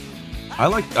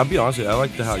I'll be honest with you, I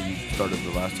like how you started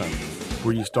the last time.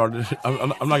 Where you started, I'm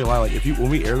not gonna lie. Like when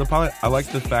we air the pilot, I like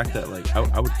the fact that like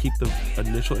I would keep the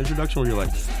initial introduction where you're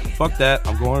like, "Fuck that,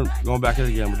 I'm going back in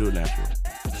again. I'm gonna do it natural."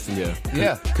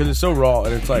 Yeah. Because it's so raw,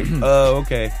 and it's like,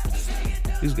 okay,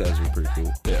 these guys are pretty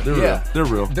cool. Yeah, they're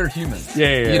real. They're humans.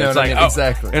 Yeah. You know it's what I like, mean?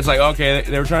 Exactly. It's like okay,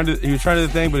 he was trying to do the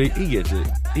thing, but he gets it.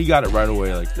 He got it right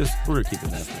away. Like this, we're gonna keep it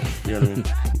natural. You know what I mean?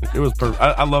 It was perfect.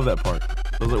 I love that part.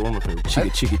 That was like one of my favorites.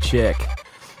 Chicka check.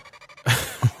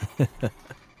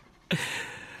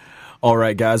 All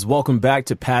right, guys, welcome back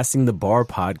to Passing the Bar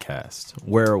podcast,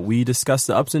 where we discuss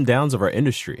the ups and downs of our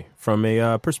industry from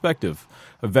a perspective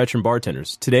of veteran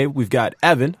bartenders. Today, we've got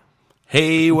Evan.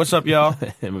 Hey, what's up, y'all?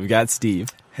 And we've got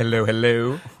Steve.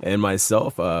 Hello. And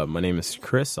myself. My name is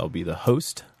Chris. I'll be the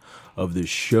host of the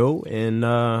show. And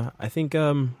I think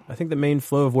the main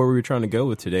flow of where we were trying to go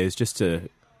with today is just to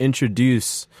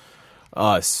introduce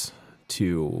us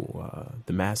to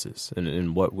the masses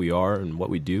and what we are and what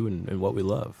we do and what we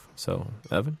love. So,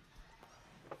 Evan?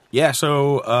 Yeah,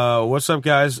 so what's up,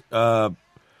 guys? I'm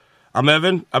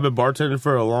Evan. I've been bartending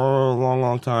for a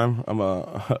long time.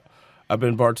 I've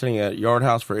been bartending at Yard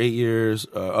House for 8 years.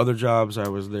 Other jobs, I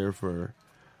was there for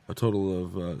a total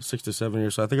of 6 to 7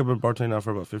 years. So I think I've been bartending now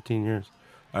for about 15 years.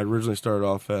 I originally started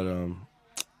off at an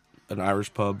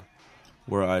Irish pub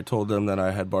where I told them that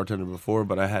I had bartended before,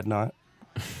 but I had not.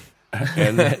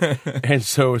 and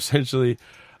so essentially,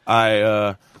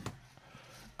 I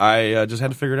just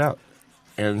had to figure it out,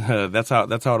 and that's how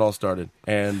it all started.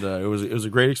 And it was a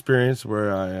great experience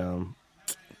where I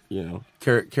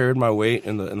carried my weight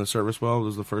in the service well. It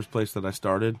was the first place that I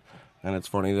started, and it's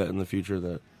funny that in the future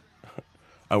that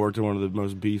I worked in one of the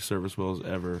most beef service wells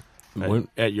ever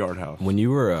at Yard House. When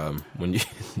you were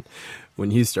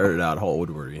when you started out, how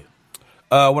old were you?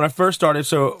 When I first started,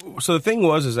 so the thing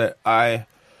is that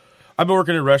I've been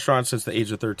working in restaurants since the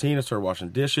age of 13. I started washing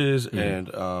dishes, and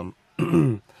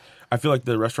I feel like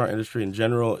the restaurant industry in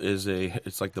general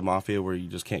it's like the mafia where you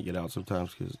just can't get out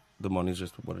sometimes because the money's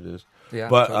just what it is. Yeah.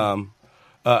 But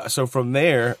totally. so from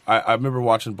there, I remember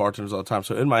watching bartenders all the time.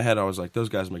 So in my head, I was like, those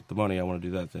guys make the money. I want to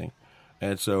do that thing.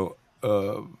 And so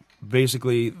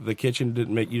basically, the kitchen you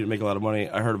didn't make a lot of money.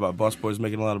 I heard about busboys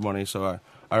making a lot of money, so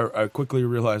I quickly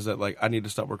realized that like I need to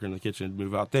stop working in the kitchen and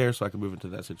move out there so I can move into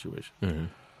that situation. Mm-hmm.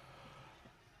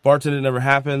 Bartending never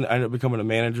happened. I ended up becoming a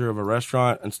manager of a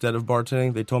restaurant instead of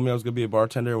bartending. They told me I was going to be a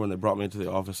bartender. When they brought me into the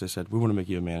office, they said, we want to make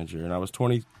you a manager. And I was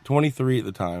 23 at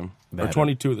the time, or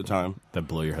 22 at the time. That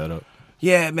blew your head up?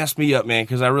 Yeah, it messed me up, man,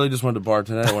 because I really just wanted to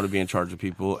bartend. I didn't want to be in charge of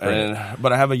people.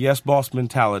 But I have a yes boss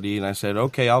mentality, and I said,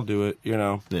 okay, I'll do it, you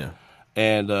know. Yeah.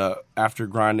 And after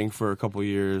grinding for a couple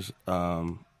years,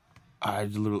 I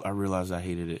realized I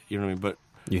hated it. You know what I mean? But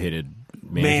you hated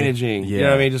managing. Yeah. You know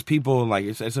what I mean? Just people, and like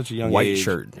it's at such a young white age.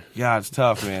 shirt. Yeah, it's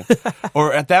tough, man.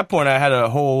 Or at that point, I had a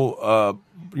whole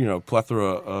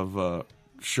plethora of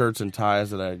shirts and ties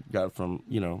that I got from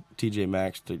TJ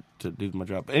Maxx to do my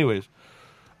job. But anyways,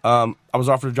 I was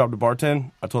offered a job to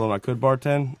bartend. I told them I could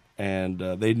bartend, and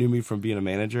they knew me from being a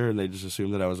manager, and they just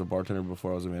assumed that I was a bartender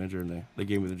before I was a manager, and they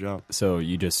gave me the job. So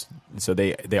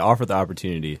they offered the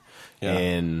opportunity, Yeah.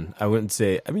 and I wouldn't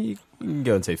say. I mean, you can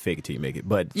go and say fake it till you make it,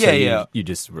 but you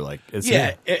just were like, it's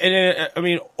yeah. And I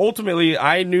mean, ultimately,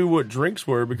 I knew what drinks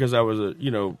were because I was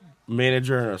a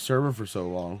manager and a server for so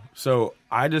long. So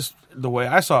the way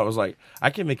I saw it was like,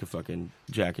 I can make a fucking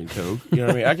Jack and Coke. You know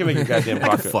what I mean? I can make a goddamn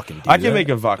vodka. I can make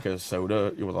a vodka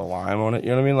soda with a lime on it.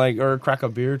 You know what I mean? Like, or crack a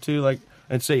beer too. Like,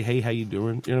 and say, hey, how you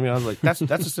doing? You know what I mean? I was like, that's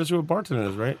essentially what bartending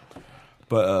is, right?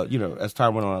 But as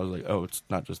time went on, I was like, oh, it's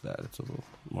not just that. It's a little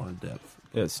more in depth.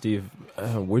 Yeah, Steve,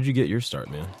 where'd you get your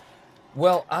start, man?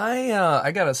 Well,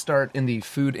 I got to start in the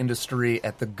food industry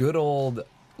at the good old,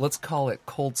 let's call it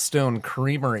Cold Stone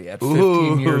Creamery at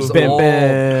 15 years old.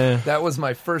 That was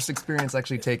my first experience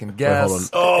actually taking guests.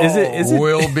 Hold on. Is it?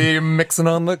 We'll be mixing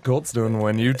on the Cold Stone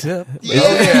when you tip.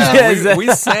 Yeah. We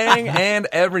sang and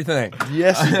everything.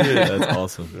 Yes, you did. That's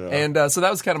awesome. Yeah. And so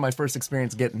that was kind of my first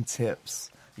experience getting tips,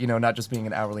 not just being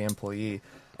an hourly employee.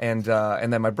 And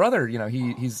then my brother,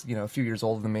 he's a few years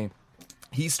older than me.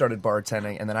 He started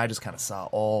bartending, and then I just kind of saw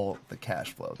all the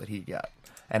cash flow that he got.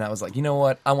 And I was like, you know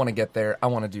what? I want to get there. I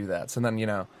want to do that. So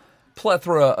then,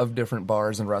 plethora of different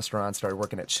bars and restaurants. Started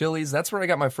working at Chili's. That's where I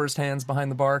got my first hands behind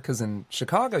the bar, because in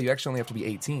Chicago, you actually only have to be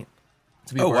 18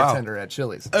 to be a bartender at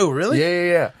Chili's. Oh, really?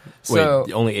 Yeah. So,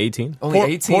 wait, only 18? Only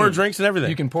 18. Pour drinks and everything.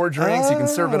 You can pour drinks. You can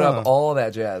serve it up, all of that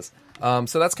jazz.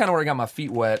 So that's kind of where I got my feet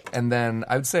wet. And then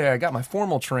I would say I got my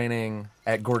formal training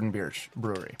at Gordon Biersch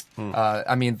Brewery.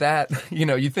 I mean, that,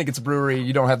 you think it's a brewery,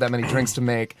 you don't have that many drinks to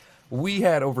make. we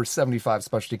had over 75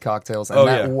 specialty cocktails, and Oh,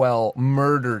 that yeah. well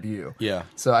murdered you. Yeah.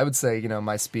 So I would say,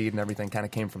 my speed and everything kind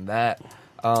of came from that.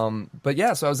 But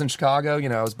yeah, so I was in Chicago.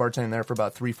 I was bartending there for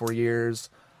about 3-4 years.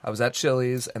 I was at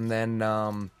Chili's, and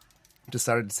then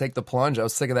decided to take the plunge. I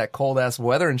was sick of that cold ass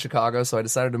weather in Chicago, so I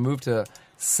decided to move to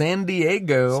San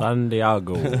Diego, San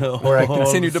Diego. where I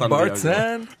continued to San Diego.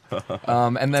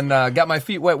 bartend. And then got my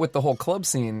feet wet with the whole club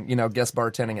scene, guest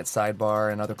bartending at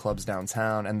Sidebar and other clubs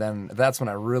downtown. And then that's when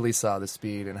I really saw the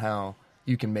speed and how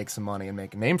you can make some money and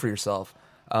make a name for yourself.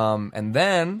 And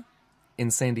then in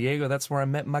San Diego, that's where I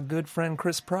met my good friend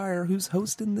Chris Pryor, who's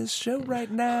hosting this show right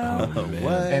now.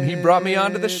 And he brought me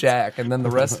onto the Shack, and then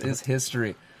the rest is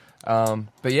history. But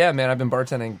yeah, man, I've been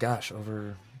bartending,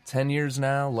 over 10 years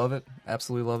now. Love it.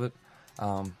 Absolutely love it.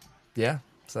 Yeah,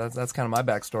 so that's kind of my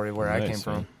backstory of where I came Nice,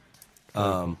 from.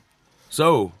 man.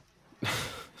 So,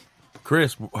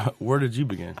 Chris, where did you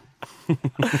begin?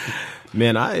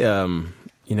 Man,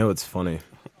 it's funny.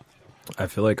 I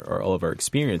feel like all of our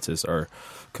experiences are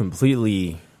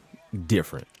completely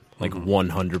different, like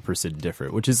 100%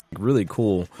 different, which is really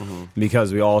cool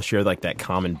because we all share like that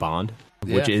common bond,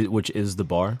 which is the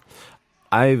bar.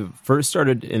 I first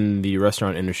started in the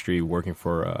restaurant industry working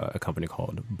for a company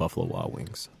called Buffalo Wild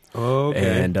Wings.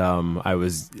 Okay. And I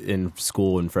was in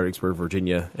school in Fredericksburg,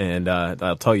 Virginia, and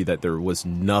I'll tell you that there was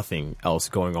nothing else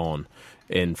going on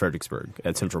in Fredericksburg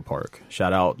at Central Park.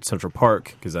 Shout out Central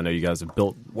Park, because I know you guys have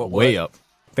built way up.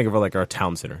 Think of it like our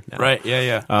town center now. Right,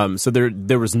 yeah. So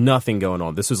there was nothing going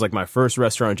on. This was like my first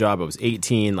restaurant job. I was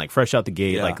 18, like fresh out the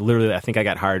gate. Yeah. Like literally, I think I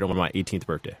got hired on my 18th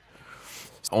birthday.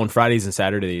 On Fridays and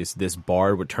Saturdays, this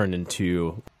bar would turn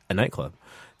into a nightclub.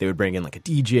 They would bring in like a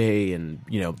DJ, and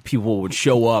people would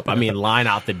show up. I mean, line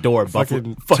out the door.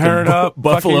 Fucking turn up,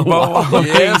 Buffalo fucking Wild Wild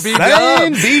Yeah, Wings.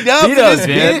 beat up. Beat us,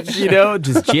 man.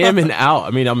 Just jamming out.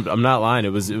 I mean, I'm not lying. It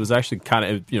was actually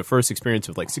kind of first experience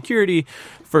with like security,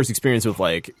 first experience with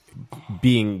like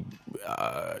being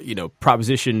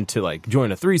propositioned to like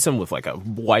join a threesome with like a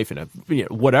wife and a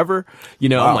whatever.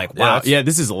 I'm like, wow, yeah,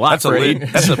 this is a lot. That's for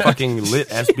that's a fucking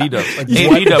lit ass beat up. Like, Hey,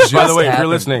 what beat up, by just the way, if you're happened?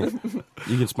 listening,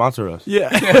 you can sponsor us. Yeah.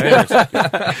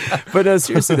 But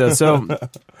seriously though, so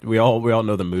we all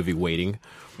know the movie Waiting.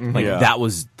 Like Yeah. that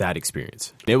was that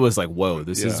experience. It was like, whoa,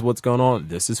 this is what's going on.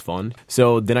 This is fun.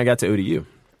 So then I got to ODU.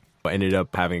 I ended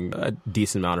up having a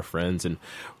decent amount of friends, and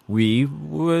we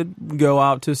would go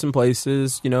out to some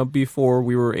places, before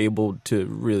we were able to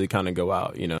really kind of go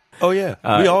out, Oh yeah,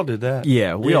 we all did that.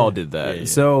 Yeah, we all did that. Yeah.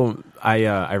 So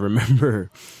I remember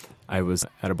I was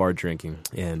at a bar drinking,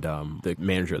 and the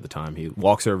manager at the time, he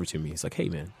walks over to me. He's like, "Hey,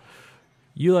 man,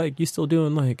 you still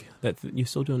doing like that? You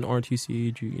still doing the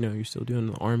RTC? You're still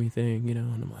doing the Army thing, And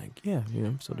I'm like, "Yeah,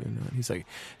 I'm still doing that." He's like,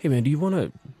 "Hey, man, do you want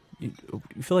to? You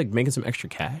feel like making some extra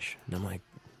cash?" And I'm like,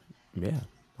 "Yeah,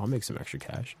 I'll make some extra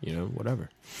cash, whatever."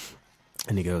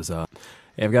 And he goes, "Hey,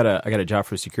 I got a job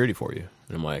for security for you."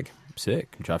 And I'm like,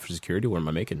 "Sick, job for security. What am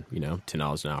I making?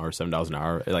 $10 an hour, $7 an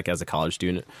hour, like as a college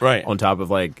student, Right. On top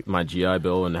of like my GI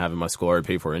Bill and having my school already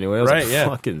paid for anyway." I was Right, like, yeah.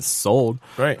 fucking sold,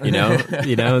 Right. So A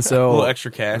little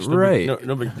extra cash, Right.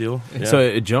 No big deal. Yeah. So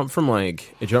it jumped from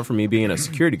me being a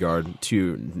security guard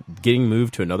to getting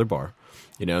moved to another bar,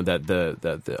 that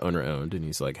the owner owned, and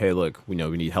he's like, "Hey, look, we know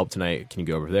we need help tonight. Can you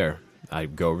go over there?" I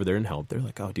go over there and help. They're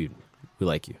like, "Oh, dude, we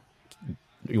like you.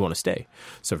 You want to stay?"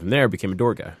 So from there, I became a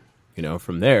door guy.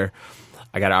 From there,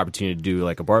 I got an opportunity to do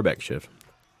like a bar back shift.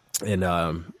 And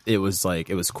it was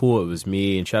cool. It was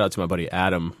me, and shout out to my buddy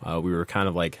Adam. We were kind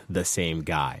of like the same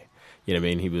guy. You know what I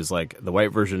mean? He was like the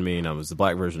white version of me, and I was the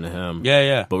black version of him.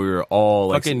 Yeah. But we were all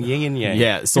like Fucking yin and yang.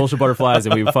 Yeah, social butterflies,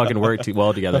 and we fucking worked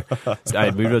well together. So I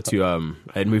had moved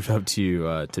up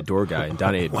to door guy, and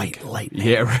Donnie had, White light.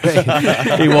 Yeah,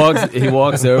 right. he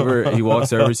walks over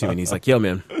to me, and he's like, "Yo,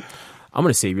 man, I'm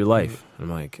gonna save your life."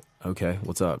 And I'm like, "Okay,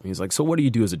 what's up?" He's like, "So what do you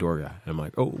do as a door guy?" And I'm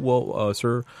like, "Oh, well,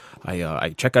 sir,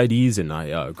 I check IDs and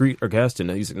I greet our guests." And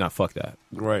he's like, "Nah, fuck that."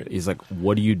 Right. He's like,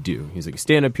 "What do you do?" He's like, "You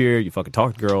stand up here, you fucking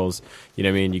talk to girls, you know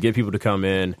what I mean? You get people to come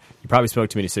in, you probably smoke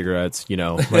too many cigarettes,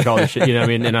 like all this shit, you know what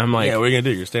I mean?" And I'm like, Yeah, what are you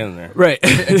gonna do? You're standing there. right.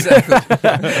 he's like,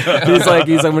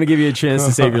 "I'm going to give you a chance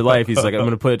to save your life." He's like, "I'm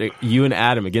going to put you and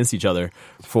Adam against each other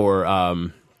for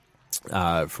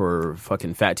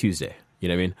fucking Fat Tuesday." You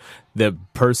know what I mean? The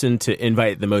person to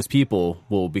invite the most people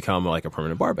will become like a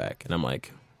permanent bar back. And I'm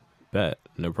like, bet,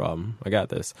 no problem. I got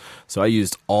this. So I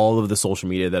used all of the social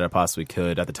media that I possibly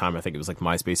could. At the time, I think it was like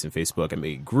MySpace and Facebook. I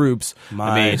made groups.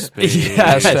 MySpace.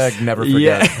 Hashtag never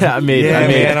forget. Yeah, I made,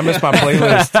 Man, I missed my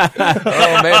playlist.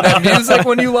 Oh man, that music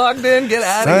when you logged in, get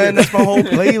out of here. Son, that's my whole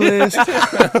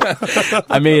playlist.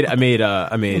 I made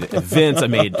events.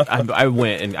 I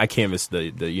went and I canvassed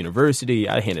the university.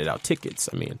 I handed out tickets.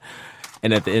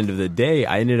 And at the end of the day,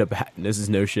 I ended up, this is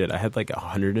no shit, I had like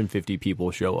 150 people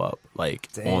show up like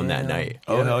on that night.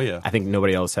 Oh, hell yeah. I think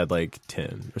nobody else had like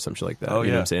 10 or some shit like that. Oh, you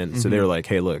know yeah. what I'm saying? So they were like,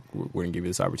 hey, look, we're going to give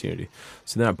you this opportunity.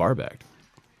 So then I bar backed.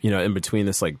 You know, in between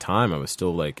this like time, I was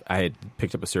still like, I had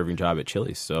picked up a serving job at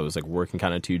Chili's. So I was like working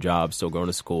kind of 2 jobs, still going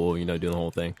to school, you know, doing the whole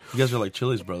thing. You guys are like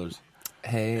Chili's brothers.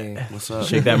 Hey, What's up?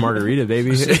 Shake that margarita,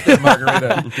 baby.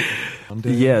 margarita.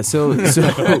 Yeah, so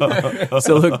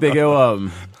look, they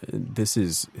go,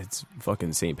 it's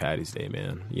fucking St. Patty's Day,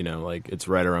 man. You know, like it's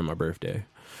right around my birthday.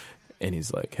 And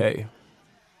he's like, hey,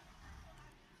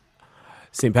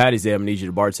 St. Patty's Day, I'm gonna need you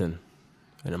to bartend.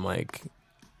 And I'm like,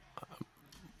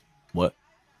 what?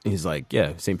 He's like,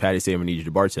 yeah, St. Patty's Day, I'm gonna need you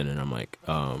to bartend. And I'm like,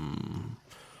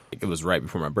 it was right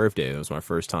before my birthday. It was my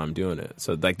first time doing it.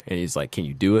 So like, and he's like, can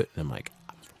you do it? And I'm like,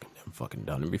 I've fucking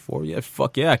done it before. Yeah,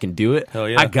 fuck yeah, I can do it. Hell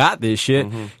yeah. I got this shit.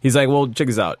 He's like, well, check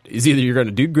this out. It's either you're going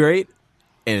to do great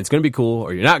and it's going to be cool,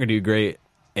 or you're not going to do great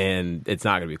and it's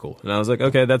not going to be cool. And I was like,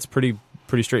 okay, that's pretty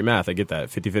straight math. I get that.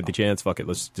 50-50 chance. Fuck it.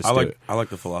 Let's just do it. I like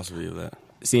the philosophy of that.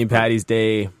 St. Patty's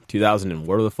Day 2000 and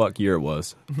whatever the fuck year it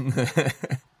was.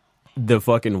 The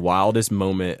fucking wildest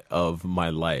moment of my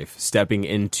life, stepping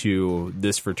into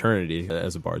this fraternity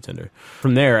as a bartender.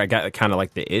 From there, I got kind of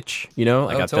like the itch, you know.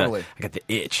 I got the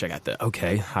itch. I got the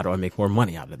okay. How do I make more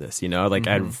money out of this? You know, like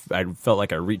I felt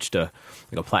like I reached a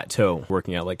plateau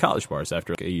working at like college bars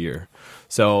after like a year.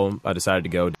 So I decided to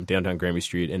go downtown Granby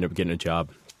Street. Ended up getting a job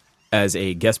as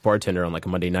a guest bartender on like a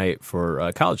Monday night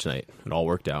for college night. It all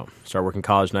worked out. Started working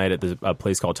college night at a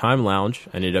place called Time Lounge.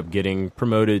 I ended up getting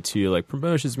promoted to like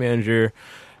promotions manager.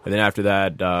 And then after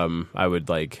that, I would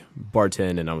like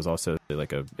bartend, and I was also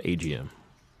like a AGM.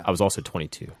 I was also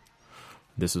 22.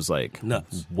 This was like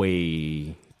nuts.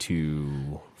 Way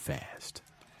too fast.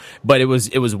 But it was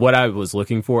what I was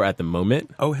looking for at the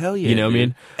moment. Oh, hell yeah. You know what I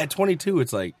mean? At 22,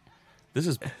 it's like, this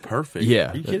is perfect.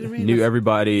 Yeah. Are you kidding me? Knew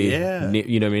everybody. Yeah.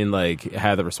 You know what I mean? Like,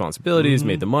 had the responsibilities,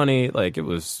 made the money. Like, it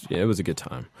was a good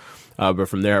time. But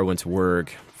from there, I went to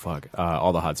work.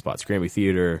 All the hot spots. Granby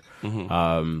Theater,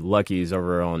 Lucky's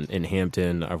over in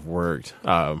Hampton. I've worked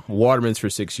Waterman's for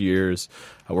 6 years.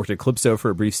 I worked at Calypso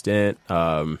for a brief stint.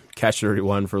 Catch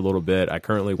 31 for a little bit. I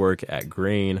currently work at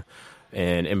Grain.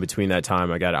 And in between that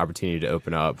time, I got an opportunity to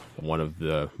open up one of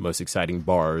the most exciting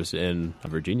bars in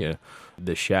Virginia,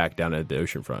 the Shack down at the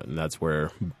oceanfront. And that's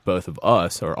where both of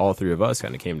us, or all 3 of us,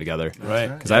 kind of came together. Right.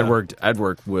 Because I'd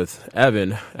worked with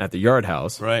Evan at the Yard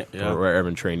House. Right, yeah. Where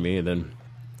Evan trained me. And then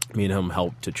me and him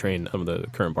helped to train some of the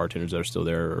current bartenders that are still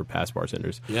there, or past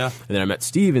bartenders. Yeah. And then I met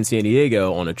Steve in San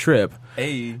Diego on a trip.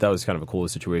 Hey. That was kind of a cool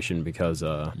situation because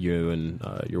you and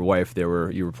your wife, you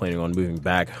were planning on moving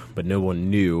back, but no one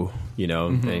knew, you know.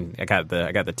 And I got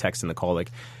the text and the call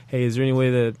like, hey, is there any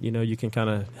way that, you know, you can kind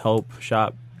of help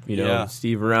shop, you know,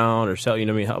 Steve around or sell, you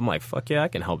know what I mean? I'm like, fuck yeah, I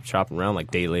can help shop around. Like,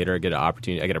 day later, I get an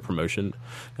opportunity, I get a promotion.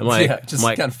 I'm like,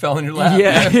 kind of fell in your lap.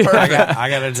 Yeah, I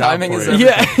got a job Timing for is you.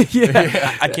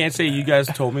 yeah. I can't say you guys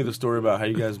told me the story about how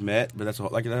you guys met, but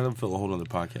that'll fill a whole other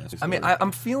podcast. I mean,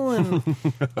 I'm feeling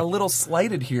a little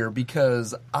slighted here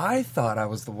because I thought I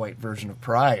was the white version of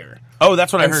Pryor. Oh,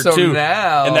 that's what I And heard so too.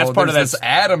 now And that's part of this that.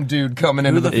 Adam dude coming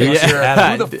into the the fuck picture. is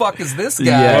Adam? Who the fuck is this guy?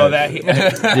 Yeah. Well,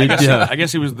 I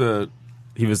guess he was the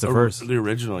first. the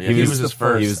original. Yeah, He he was was the his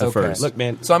first. He was the Okay. first. Look,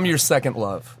 man. So I'm your second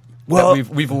love. Well- that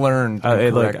we've learned.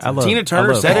 Hey, look, correctly. I love Tina Turner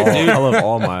I love said it, all- dude. I love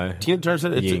all my. Tina Turner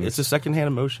said Yings. it's a secondhand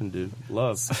emotion, dude.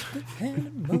 Love.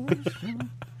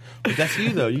 But that's you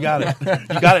though. You got it.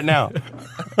 You got it now.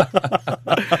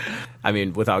 I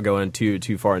mean, without going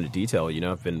too far into detail, you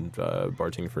know, I've been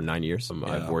bartending for 9 years.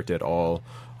 I've worked at all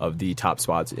of the top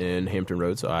spots in Hampton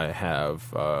Roads. I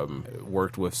have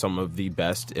worked with some of the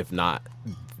best, if not,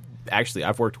 actually,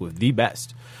 I've worked with the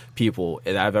best people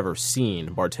that I've ever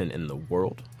seen bartend in the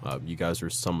world. You guys are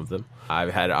some of them.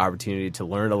 I've had an opportunity to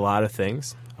learn a lot of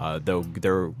things, though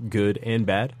they're good and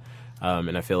bad.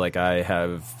 And I feel like I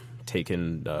have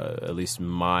taken at least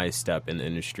my step in the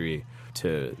industry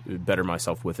to better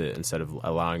myself with it instead of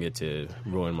allowing it to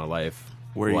ruin my life.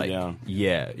 Wear you down.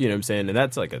 Yeah, you know what I'm saying? And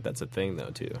that's a thing though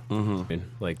too. I mean,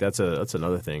 like that's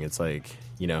another thing. It's like,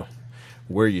 you know,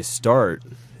 where you start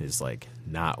is like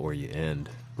not where you end.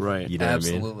 Right. You know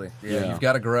Absolutely. what I mean? Yeah, Yeah. you've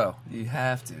got to grow. You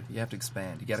have to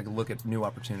expand. You got to look at new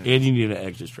opportunities. And you need an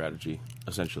exit strategy,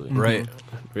 essentially. Right.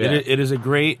 Yeah. It is a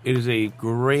great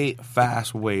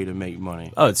fast way to make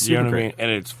money. Oh, it's you know super what I great. mean?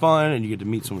 And it's fun, and you get to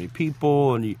meet so many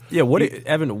people, and you. Yeah.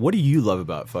 Evan? What do you love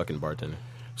about fucking bartending?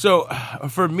 So,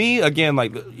 for me, again,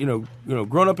 like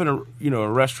growing up in a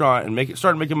restaurant and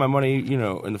started making my money,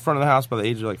 in the front of the house by the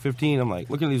age of like 15. I'm like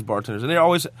looking at these bartenders, and they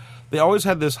always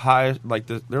had this high, like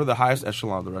they were the highest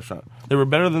echelon of the restaurant. They were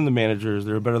better than the managers.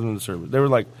 They were better than the servers. They were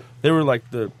like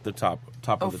the top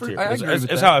of the tier. I agree with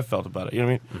It's that. how I felt about it. You know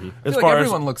what I mean? I feel like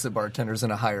everyone looks at bartenders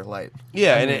in a higher light.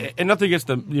 Yeah, and nothing against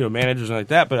the managers and like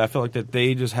that, but I feel like that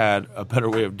they just had a better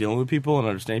way of dealing with people and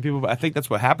understanding people. But I think that's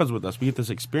what happens with us. We get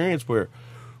this experience where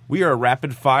we are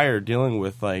rapid fire dealing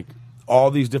with like all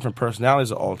these different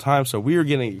personalities at all times. So we are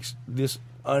getting this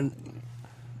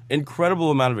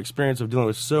incredible amount of experience of dealing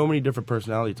with so many different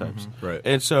personality types. Right.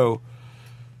 And so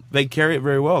they carry it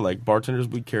very well. Like bartenders,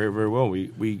 we carry it very well.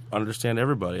 We understand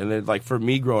everybody. And then like for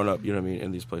me growing up, you know what I mean,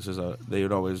 in these places, they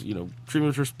would always, treat me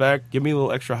with respect, give me a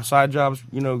little extra side jobs,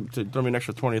 to throw me an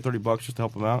extra $20 or $30 just to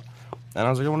help them out. And I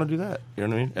was like, I want to do that. You know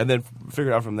what I mean? And then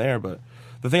figure it out from there. But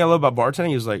the thing I love about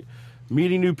bartending is like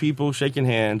meeting new people, shaking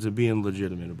hands, and being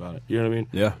legitimate about it. You know what I mean?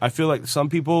 Yeah. I feel like some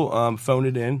people phone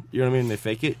it in. You know what I mean? They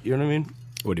fake it. You know what I mean?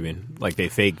 What do you mean? Like they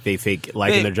fake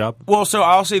liking their job? Well, so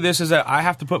I'll say this is that I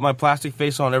have to put my plastic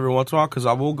face on every once in a while because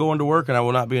I will go into work and I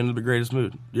will not be in the greatest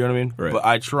mood. You know what I mean? Right. But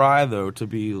I try though to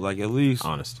be like at least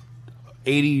Honest.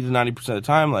 80 to 90% of the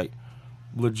time like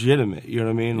legitimate. You know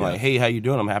what I mean? Yeah. Like, hey, how you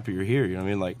doing? I'm happy you're here. You know what I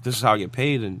mean? Like this is how I get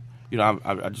paid, and I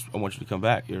want you to come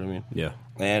back. You know what I mean? Yeah.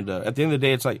 And at the end of the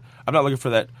day, it's like I'm not looking for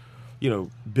that.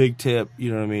 Big tip, you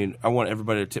know what I mean? I want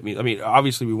everybody to tip me. I mean,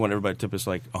 obviously, we want everybody to tip us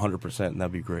like 100%, and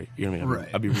that'd be great. You know what I mean? Right.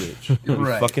 I'd be rich. I'd be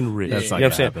Right. fucking rich. That's not you know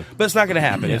what I'm gonna saying? happen. But it's not going to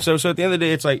happen. And so at the end of the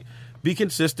day, it's like be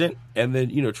consistent, and then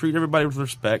treat everybody with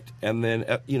respect, and then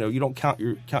you don't count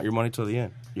your money till the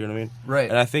end. You know what I mean? Right.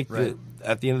 And I think Right. that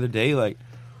at the end of the day, like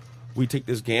we take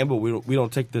this gamble. We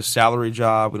don't take this salary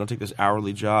job. We don't take this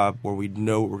hourly job where we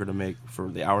know what we're going to make for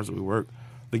the hours that we work.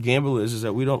 The gamble is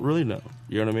that we don't really know.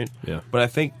 You know what I mean? Yeah. But I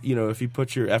think, if you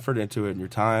put your effort into it and your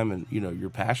time and, your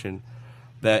passion,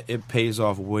 that it pays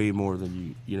off way more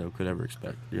than you could ever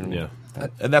expect. You know what I mean?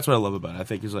 And that's what I love about it. I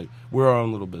think it's like we're our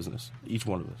own little business, each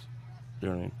one of us. You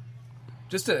know what I mean?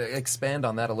 Just to expand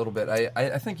on that a little bit,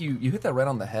 I think you hit that right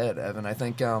on the head, Evan. I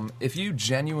think if you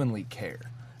genuinely care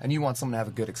and you want someone to have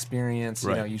a good experience,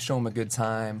 Right. you show them a good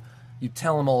time, you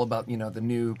tell them all about, the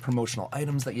new promotional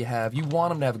items that you have, you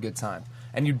want them to have a good time.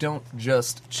 And you don't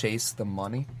just chase the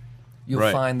money, you'll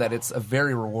Right. find that it's a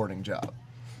very rewarding job,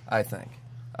 I think.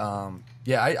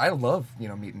 I love,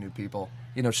 meeting new people,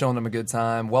 showing them a good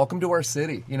time. Welcome to our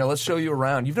city. Let's show you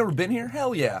around. You've never been here?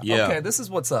 Hell yeah. Yeah. Okay, this is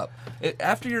what's up.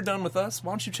 After you're done with us,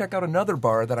 why don't you check out another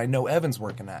bar that I know Evan's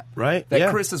working at? Right, That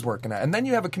yeah. Chris is working at. And then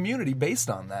you have a community based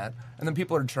on that. And then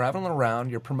people are traveling around.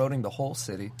 You're promoting the whole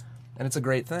city. And it's a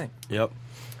great thing. Yep.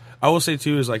 I will say,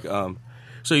 too, is like,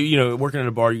 so, working at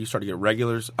a bar, you start to get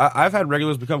regulars. I've had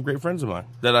regulars become great friends of mine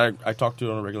that I talk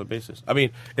to on a regular basis. I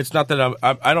mean, it's not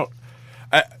that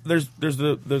there's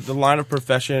the line of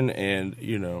profession and,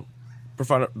 the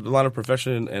line of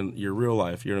profession and your real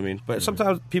life, you know what I mean? But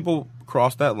sometimes people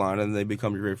cross that line and they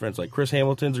become your great friends. Like Chris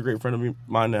Hamilton's a great friend of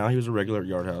mine now. He was a regular at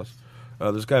Yard House.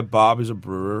 This guy Bob is a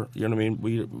brewer, you know what I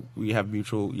mean? We have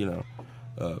mutual,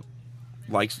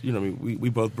 likes, we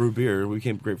both brew beer. We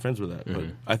became great friends with that. But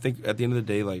I think at the end of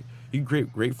the day, like you can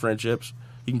create great friendships.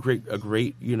 You can create a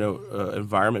great,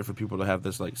 environment for people to have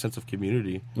this like sense of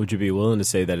community. Would you be willing to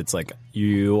say that it's like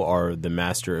you are the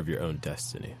master of your own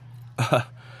destiny?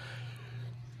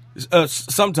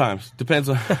 Sometimes depends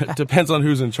on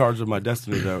who's in charge of my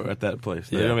destiny though at that place.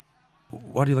 You know what I mean?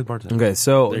 Why do you like bartending? Okay,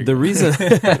 so you the go. reason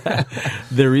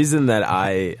the reason that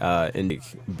I enjoy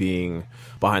being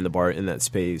behind the bar in that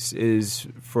space is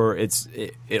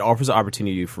it offers an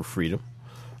opportunity for freedom.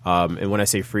 And when I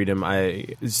say freedom,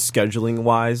 scheduling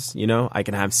wise, I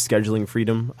can have scheduling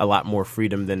freedom, a lot more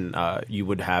freedom than you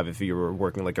would have if you were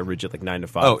working like a rigid like 9 to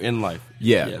 5. Oh, in life.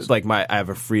 Yeah, Yes. like I have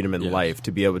a freedom in Yes. life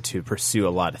to be able to pursue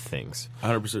a lot of things.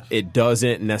 100%. It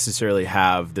doesn't necessarily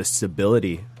have the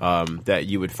stability that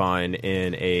you would find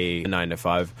in a 9 to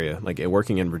 5 area, like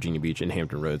working in Virginia Beach and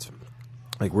Hampton Roads.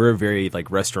 Like we're a very like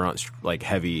restaurant like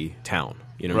heavy town.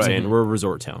 You know what I'm Right. saying? We're a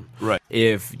resort town. Right.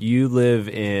 If you live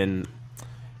in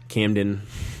Camden,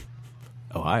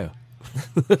 Ohio,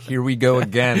 Here we go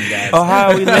again, guys.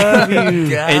 Ohio, we love you.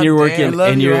 and you're working,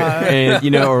 love and you, you're, Ohio.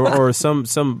 and or some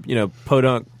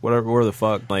podunk, whatever the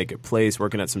fuck, like place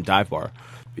working at some dive bar,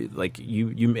 like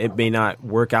you it may not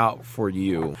work out for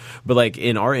you, but like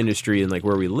in our industry and like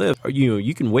where we live,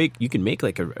 you can make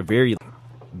like a very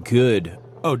good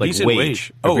decent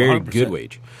wage. a very 100%. good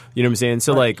wage. You know what I'm saying?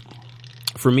 So like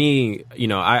for me,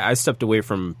 I stepped away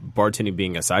from bartending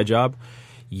being a side job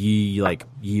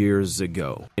years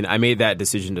ago, and I made that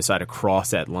decision to decide to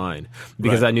cross that line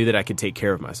because Right. I knew that I could take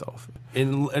care of myself.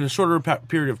 In a shorter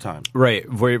period of time. Right,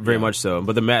 very much so.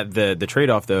 But the trade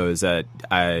off though is that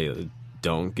I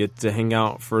don't get to hang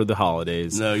out for the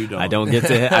holidays. No, you don't. I don't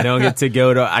get to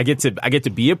go to. I get to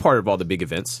be a part of all the big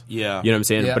events. Yeah. you know what I'm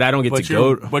saying. Yeah. But I don't get But to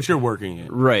go. but you're working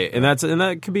it. Right, and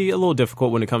that could be a little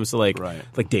difficult when it comes to like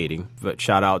dating. But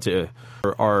shout out to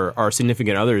our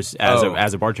significant others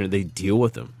as a bartender. They deal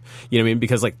with them. You know what I mean?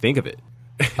 Because like think of it.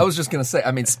 I was just gonna say. I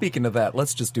mean, speaking of that,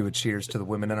 let's just do a cheers to the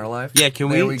women in our life. Yeah, can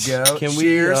There we- we go. can we,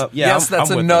 Cheers. Yes, I'm that's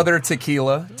with another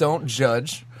tequila. Don't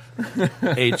judge.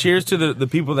 Hey, cheers to the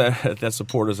people that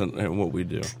support us in what we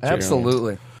do.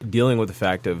 Absolutely. Dealing with the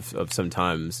fact of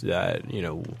sometimes that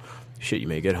shit, you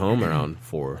may get home around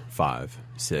 4, 5,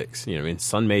 6. You know what I mean?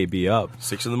 Sun may be up.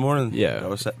 6 in the morning. Yeah.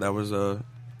 That was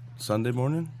Sunday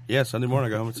morning. Yeah, Sunday morning. I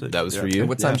got home at 6. That was Yeah. for you. And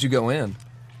what time did you go in?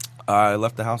 I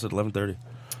left the house at 11:30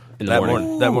 In the that morning.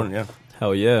 morning. That morning, yeah.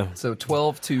 Hell yeah. So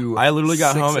 12 to. I literally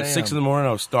got 6 home at 6 in the a.m. morning.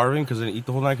 I was starving because I didn't eat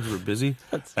the whole night because we were busy.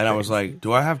 And I was like,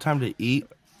 do I have time to eat,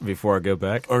 Before I go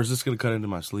back. or is this going to cut into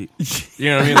my sleep? You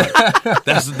know what I mean? Like,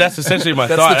 that's essentially my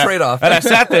That's thought. the trade-off. And I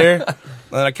sat there,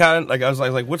 and I kind of like I was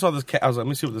like what's all this? I was like, let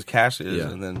me see what this cash is, Yeah.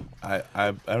 and then I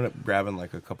ended up grabbing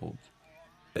like a couple.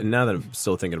 And now that I'm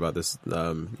still thinking about this, it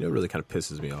really kind of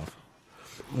pisses me off.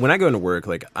 When I go into work,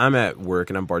 like I'm at work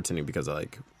and I'm bartending because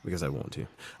I want to.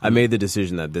 I made the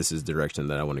decision that this is the direction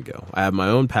that I want to go. I have my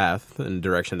own path and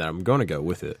direction that I'm going to go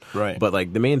with it. Right. But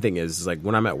like the main thing is like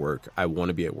when I'm at work, I want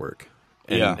to be at work.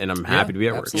 And, Yeah. and I'm happy to be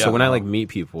at work. absolutely. So when I like meet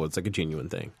people, it's like a genuine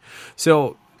thing.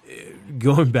 So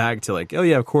going back to like, oh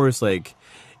yeah, of course, like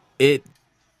it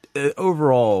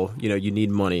overall, you need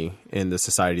money in the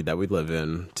society that we live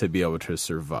in to be able to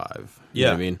survive. You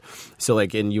know what I Yeah. mean? So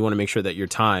like, and you want to make sure that your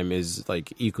time is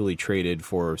like equally traded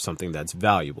for something that's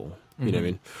valuable. You know what I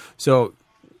mean? So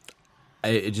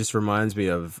it just reminds me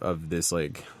of this,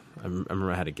 like, I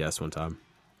remember I had a guest one time.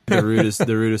 The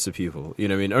rudest of people, you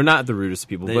know what I mean? Or not the rudest of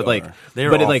people, They but like, are. They're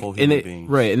but awful it, like, human and it, beings.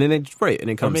 right, and then it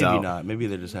Or comes maybe out. not. Maybe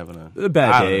they're just having A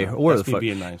bad I don't day, know. or That's the me fuck.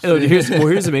 being nice.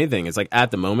 Here's the main thing. It's like at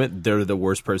the moment they're the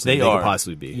worst person They they are. could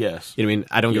possibly be. Yes. you know what I mean.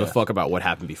 I don't give a Yeah. fuck about what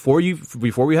happened before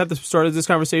we had started this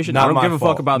conversation. Not I don't my give a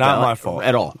fault. fuck about Not that my like, fault.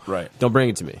 at all. Right. Don't bring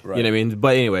it to me. Right. You know what I mean.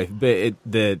 But anyway,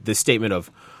 the statement of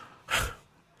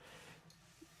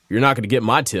you're not going to get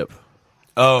my tip.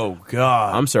 Oh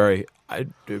God. I'm sorry.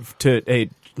 Hey,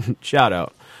 shout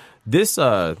out. This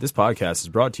podcast is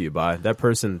brought to you by that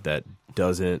person that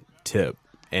doesn't tip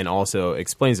and also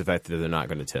explains the fact that they're not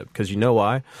going to tip. Because you know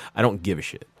why? I don't give a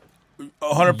shit.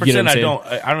 100%. You know what I'm I saying? don't.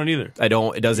 I don't either. I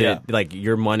don't. It doesn't Yeah. like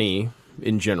your money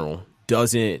in general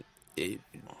doesn't.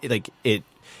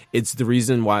 It's the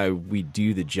reason why we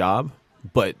do the job,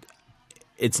 but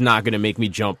it's not going to make me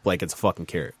jump like it's a fucking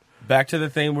carrot. Back to the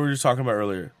thing we were just talking about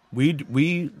earlier.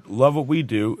 We love what we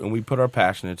do, and we put our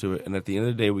passion into it. And at the end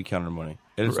of the day, we count our money.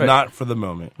 And it's Right. not for the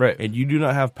moment. Right. And you do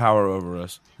not have power over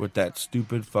us with that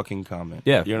stupid fucking comment.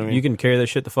 Yeah, You know what I mean? you can carry that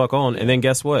shit the fuck on, and then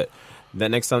guess what?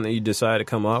 That next time that you decide to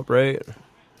come up, right?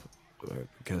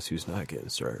 Guess who's not getting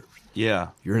served? Yeah.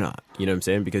 You're not. You know what I'm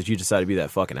saying? Because you decide to be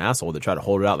that fucking asshole to try to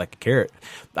hold it out like a carrot.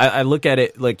 I look at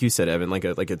it like you said, Evan, like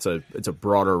it's a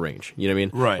broader range. You know what I mean?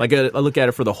 Right. Like I look at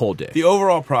it for the whole day. The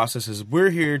overall process is we're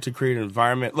here to create an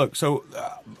environment. Look, so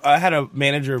I had a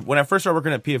manager when I first started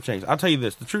working at P.F. Chang's. I'll tell you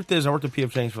this. The truth is I worked at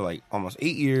P.F. Chang's for like almost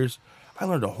 8 years. I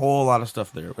learned a whole lot of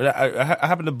stuff there. But I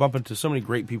happened to bump into so many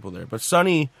great people there. But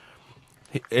Sonny,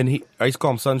 I used to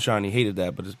call him Sunshine. He hated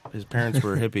that, but his parents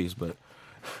were hippies. But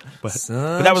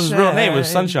that was his real name. It was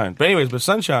Sunshine. But anyways,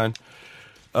 Sunshine,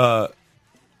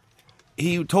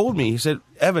 he told me, he said,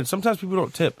 Evan, sometimes people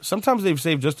don't tip. Sometimes they've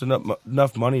saved just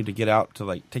enough money to get out to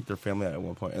like take their family out at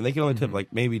one point, and they can only tip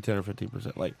like maybe 10 or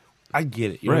 15%. Like, I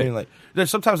get it. You know what I mean? Like,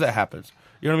 sometimes that happens.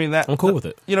 You know what I mean? I'm cool with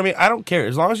it. You know what I mean? I don't care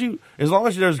as long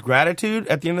as there's gratitude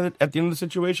at the end of the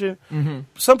situation.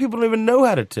 Some people don't even know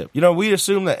how to tip. You know, we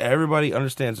assume that everybody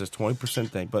understands this 20%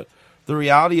 thing, but the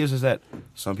reality is that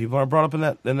some people aren't brought up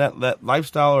in that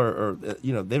lifestyle, or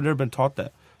you know, they've never been taught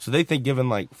that, so they think giving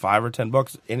like $5 or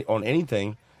 $10 on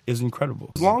anything is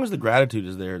incredible. As long as the gratitude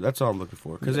is there, that's all I'm looking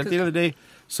for. Because at the end of the day,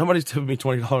 somebody's tipping me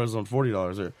 $20 on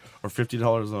 $40 or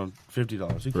 $50 on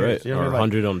 $50. Who cares? Right. You know what I Or mean? Like,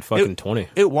 100 on fucking 20.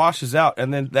 It washes out,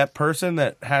 and then that person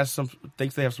that has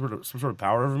thinks they have some sort of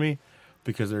power over me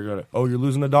because they're gonna, oh, you're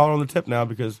losing $1 on the tip now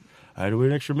because I had to wait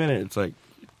an extra minute. It's like,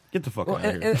 Get the fuck Well, out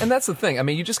of and, here. and that's the thing. I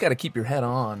mean, you just got to keep your head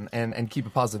on and keep a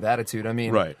positive attitude. I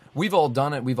mean, Right. we've all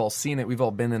done it. We've all seen it. We've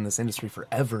all been in this industry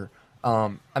forever. I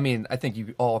mean, I think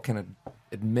you all can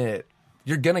admit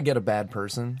you're going to get a bad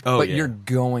person, Oh, but yeah. you're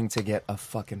going to get a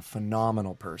fucking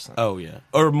phenomenal person. Oh yeah,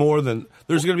 or more than.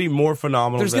 There's going to be more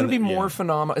phenomenal. There's going to than- be more yeah.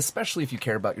 phenomenal, especially if you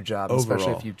care about your job, and especially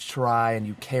Overall. if you try and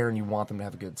you care and you want them to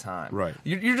have a good time. Right.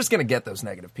 You're just going to get those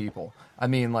negative people. I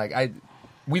mean, like,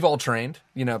 we've all trained.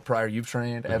 You know, prior you've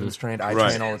trained, Evan's trained, I Right.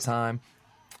 train all the time.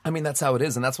 I mean, that's how it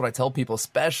is, and that's what I tell people,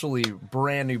 especially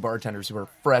brand new bartenders who are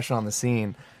fresh on the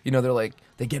scene. You know, they're like,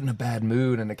 they get in a bad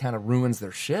mood, and it kind of ruins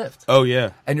their shift. Oh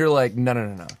yeah, And you're like, no.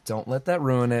 Don't let that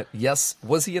ruin it. Yes,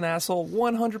 was he an asshole?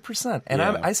 100%. And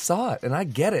Yeah. I saw it, and I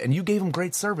get it. And you gave him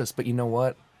great service. But you know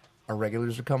what? Our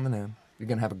regulars are coming in. You're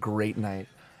going to have a great night.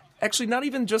 Actually, not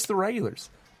even just the regulars.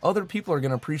 Other people are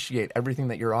going to appreciate everything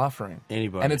that you're offering.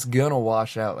 Anybody. And it's going to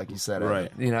wash out, like you said. Evan.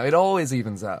 Right. You know, it always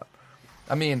evens out.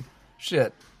 I mean,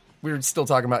 shit. We were still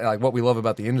talking about like what we love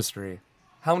about the industry.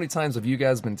 How many times have you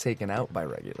guys been taken out by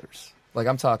regulars? Like,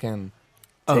 I'm talking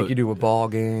take you to a ball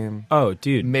game. Oh,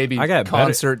 dude, Maybe I got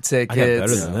concert better, tickets. I got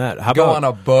better than that. How Go about on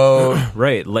a boat.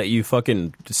 right? Let you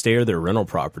fucking stay at their rental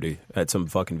property at some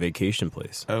fucking vacation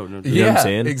place. Oh no. You know what Yeah, I'm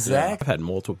saying? exactly. I've had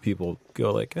multiple people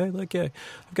go like, "Hey, like, yeah,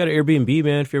 I've got an Airbnb,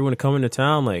 man. If you ever want to come into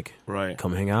town, like, Right.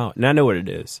 come hang out." And I know what it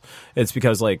is. It's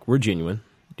because like we're genuine.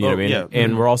 Do you know Oh, what I mean? yeah.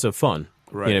 And we're also fun.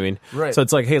 Right. You know what I mean? Right. So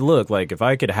it's like, hey, look, like if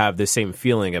I could have this same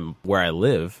feeling of where I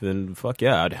live, then fuck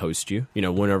yeah, I'd host you. You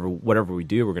know, whatever we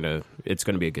do, it's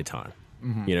gonna be a good time.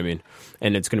 Mm-hmm. You know what I mean?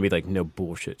 And it's gonna be like no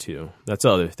bullshit too. That's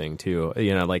the other thing too.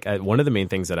 You know, like one of the main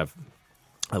things that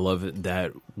I love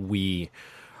that we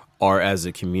are as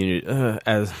a community.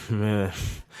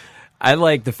 I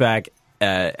like the fact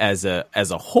as a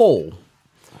whole,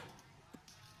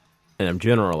 and I'm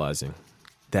generalizing,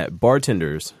 that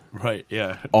bartenders Right.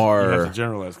 Yeah. Are- you have to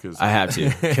generalize because I have to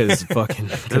because fucking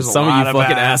There's because a some of lot you of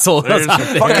fucking ass- assholes there's out some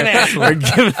there fucking assholes. are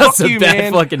giving us a you, bad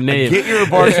man. fucking name. Get your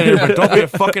bartender, but don't be a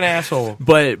fucking asshole.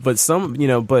 But some, you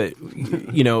know,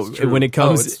 when it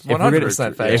comes, it's if we're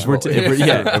 100% factual.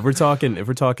 if we're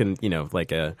talking, you know,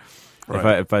 like if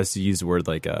I was to use the word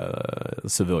like a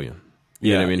civilian,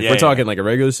 you know what I mean? If we're talking like a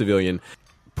regular civilian,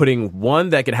 putting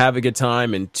one that could have a good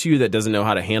time and two that doesn't know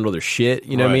how to handle their shit,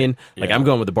 you know what I Right. mean? Like Yeah. I'm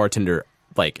going with the bartender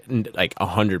like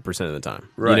 100% of the time.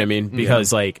 You know what I Right. mean?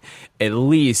 Because like at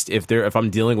least if I'm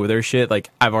dealing with their shit, like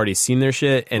I've already seen their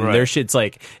shit and Right. their shit's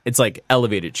like it's like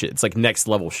elevated shit. It's like next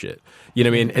level shit. You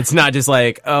know what I mean? It's not just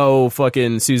like, oh,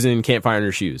 fucking Susan can't find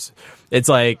her shoes. It's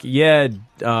like, yeah,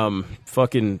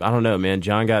 fucking, I don't know, man.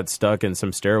 John got stuck in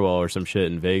some stairwell or some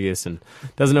shit in Vegas and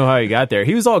doesn't know how he got there.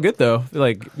 He was all good though.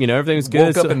 Like, you know, everything was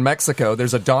good. Woke up in Mexico.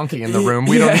 There's a donkey in the room.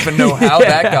 We don't even know how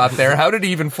that got there. How did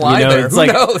he even fly you know, there? it's Who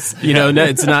like, knows? you know, no,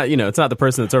 it's not, you know, it's not the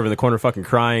person that's over in the corner fucking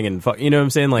crying and you know what I'm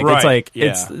saying? Like, it's Right. like,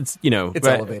 Yeah. it's, you know, It's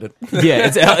right. elevated.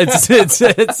 Yeah,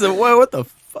 it's what the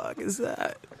fuck is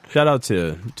that? Shout out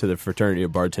to the fraternity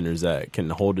of bartenders that can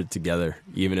hold it together,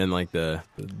 even in like the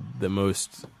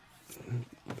most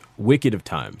wicked of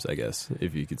times, I guess,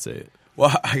 if you could say it.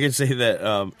 Well, I can say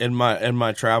that in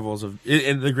my travels and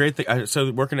the great thing.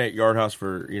 So working at Yard House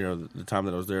for the time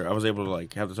that I was there, I was able to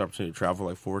like have this opportunity to travel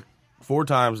like four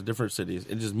times to different cities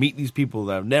and just meet these people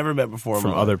that I've never met before in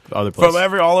From my other life. places.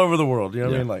 From all over the world. You know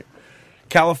what I Yeah. mean? Like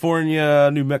California,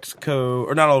 New Mexico,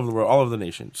 or not all over the world, all over the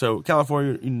nation. So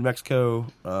California, New Mexico,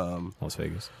 Las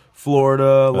Vegas.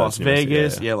 Florida, Las New Mexico,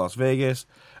 Vegas, yeah. Las Vegas.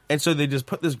 And so they just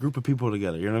put this group of people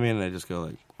together, you know what I mean? And they just go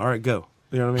like, all right, go.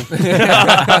 You know what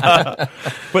I mean?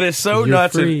 But it's so You're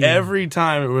nuts. free. And every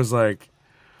time it was like,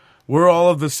 we're all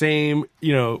of the same,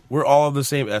 we're all of the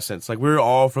same essence. Like we're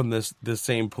all from this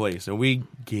same place and we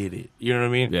get it. You know what I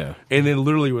mean? Yeah. And then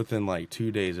literally within like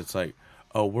 2 days, it's like,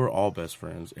 oh, we're all best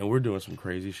friends and we're doing some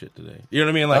crazy shit today. You know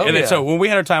what I mean? Like, Oh, and then, yeah. so when we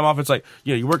had our time off, it's like,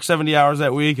 you work 70 hours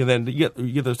that week and then you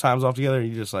get those times off together and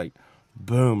you just like,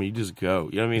 boom, you just go.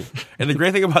 You know what I mean? And the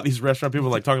great thing about these restaurant people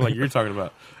like talking like you're talking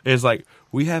about is like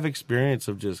we have experience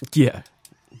of just Yeah.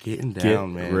 getting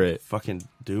down, man. right. Fucking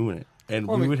doing it. And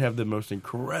we would have the most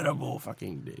incredible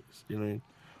fucking days. You know what I mean?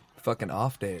 Fucking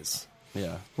off days.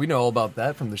 Yeah. We know all about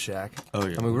that from the Shack. Oh,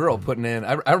 yeah. I mean, we were all putting in.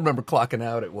 I remember clocking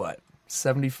out at what?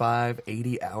 75,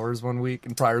 80 hours one week.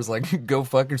 And Pryor's like, go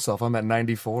fuck yourself. I'm at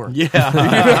 94. Yeah.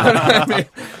 I mean,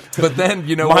 but then,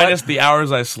 you know Minus what? the hours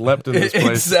I slept in this place.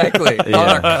 Exactly.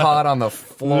 On a cot on the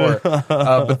floor.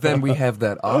 But then we have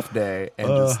that off day and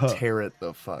just tear it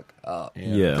the fuck up.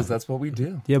 Yeah. Because that's what we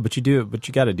do. Yeah, but you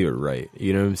got to do it right.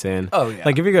 You know what I'm saying? Oh, yeah.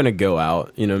 Like if you're gonna go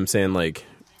out, you know what I'm saying? Like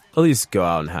at least go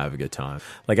out and have a good time.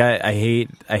 Like I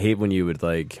hate when you would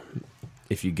like,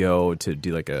 if you go to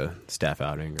do like a staff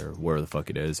outing or where the fuck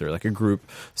it is, or like a group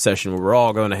session where we're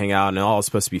all going to hang out and all is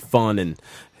supposed to be fun, and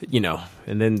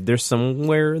and then there's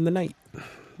somewhere in the night,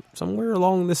 somewhere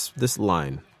along this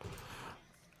line,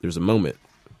 there's a moment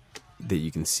that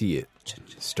you can see it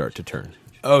start to turn.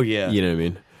 Oh yeah, You know what I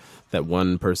mean? That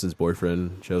one person's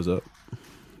boyfriend shows up.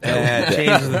 it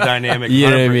changes the dynamic. You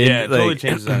know what I mean? Yeah, it totally Like-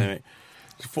 changes the dynamic.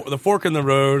 The fork in the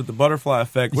road, the butterfly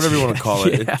effect, whatever you want to call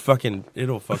it. Yeah.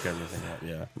 It'll fuck everything up.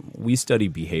 Yeah. We study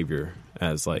behavior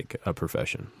as like a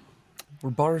profession. We're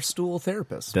bar stool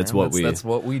therapists. That's man. what we. That's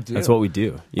what we do. That's what we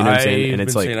do. You know what I'm saying? And I've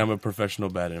it's been like saying I'm a professional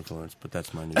bad influence, but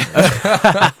that's my new.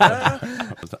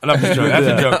 And I'm just joking. That's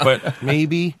a joke, but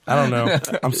maybe I don't know.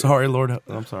 I'm sorry, Lord.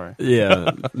 I'm sorry.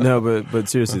 yeah, no, but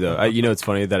seriously though, it's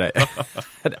funny that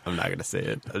I'm not gonna say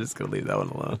it. I'm just gonna leave that one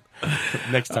alone.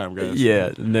 Next time, guys.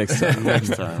 Yeah, next time.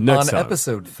 Next time. on time.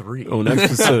 episode 3. On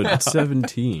episode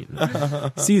 17,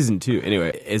 season 2.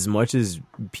 Anyway, as much as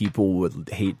people would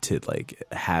hate to like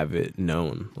have it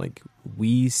known, like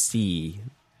we see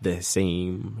the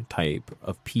same type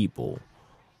of people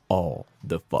all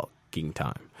the fucking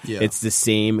time. Yeah. It's the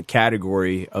same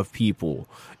category of people,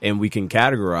 and we can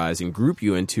categorize and group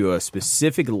you into a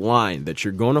specific line that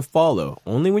you're going to follow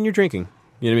only when you're drinking.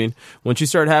 You know what I mean? Once you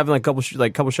start having like couple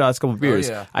shots, couple beers,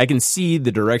 yeah. I can see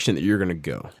the direction that you're going to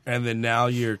go. And then now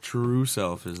your true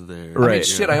self is there. Right. I mean,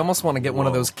 shit, I almost want to get one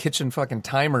of Whoa. those kitchen fucking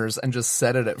timers and just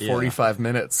set it at Yeah. 45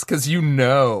 minutes because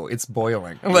it's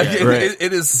boiling. Like Yeah. Right.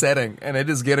 it is setting and it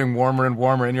is getting warmer and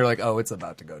warmer, and you're like, oh, it's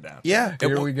about to go down. Yeah.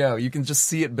 Here we go. You can just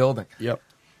see it building. Yep.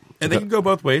 And they can go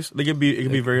both ways. It can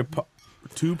be very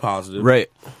too positive. Right.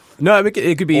 No,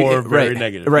 it could be Or very right,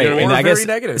 negative. Right, You know what I and mean? I Or guess very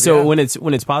negative, so. yeah.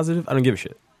 When it's positive, I don't give a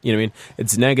shit. You know what I mean?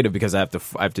 It's negative because I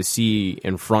have to see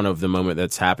in front of the moment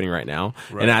that's happening right now,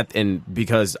 Right. and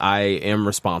because I am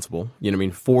responsible. You know what I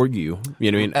mean? For you.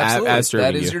 You know what I mean? Absolutely. As serving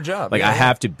That is you. your job. Like Yeah. I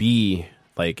have to be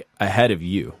like ahead of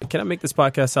you. Can I make this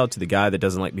podcast out to the guy that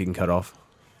doesn't like being cut off?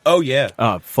 Oh yeah.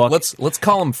 Fuck. Let's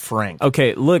call him Frank.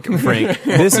 Okay, look, Frank.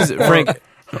 This is Frank.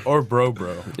 Or bro.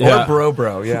 Yeah. Or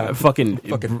bro, yeah. Fucking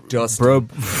Dustin. bro,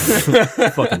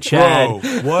 fucking Chad,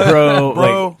 Bro. What? bro,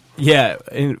 Bro. like, yeah,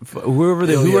 and whoever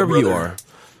Hell yeah, you brother. are,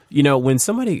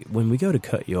 when we go to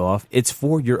cut you off, it's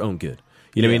for your own good.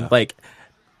 You know what I Yeah. mean? Like,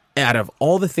 out of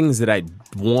all the things that I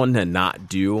want to not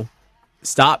do,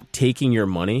 stop taking your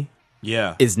money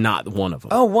Yeah. is not one of them.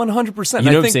 Oh, 100%.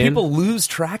 You know I what I'm think saying? people lose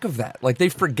track of that. Like, they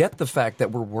forget the fact that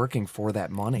we're working for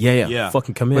that money. yeah, Yeah.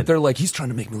 fucking come in. But they're like, he's trying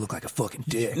to make me look like a fucking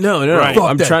dick. No. Right.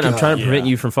 I'm Fuck trying that to prevent guy.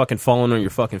 you from fucking falling on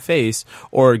your fucking face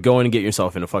or going and get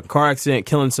yourself in a fucking car accident,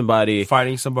 killing somebody,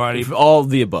 Fighting somebody. all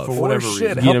the above. For Or whatever shit, reason.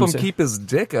 You know help what him I'm saying? keep his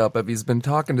dick up if he's been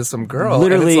talking to some girl.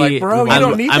 Literally, and it's like, bro, you I'm-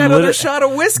 don't need I'm that other literally- shot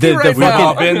of whiskey the right fucking-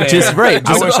 now. Been there. Just right.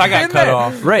 I Just, wish I got been cut there.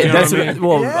 off. right. You know That's what I mean?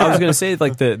 well. Yeah. I was gonna say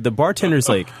like the bartender's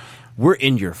like, we're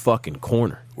in your fucking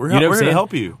corner. We're You know what I'm gonna saying?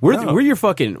 help you. We're No. we're your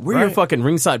fucking your Right. fucking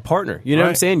ringside partner. You know what I'm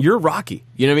Right. saying? You're Rocky.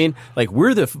 You know what I mean? Like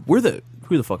who the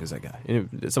fuck is that guy?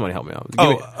 Somebody help me out. Give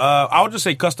me- I'll just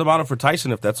say custom auto for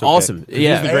Tyson if that's okay. Awesome. 'Cause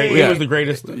Yeah. He's the great, Yeah. He was the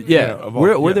greatest. Yeah, of all.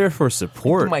 we're Yeah. there for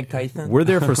support. Mike Tyson. We're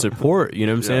there for support. You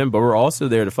know what I'm saying? But we're also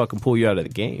there to fucking pull you out of the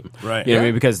game. Right. You know what I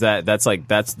Yeah. mean? Because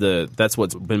that's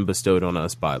what's been bestowed on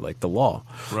us by like the law.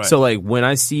 Right. So like when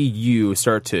I see you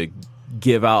start to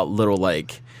give out little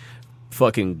like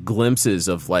fucking glimpses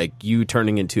of like you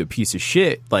turning into a piece of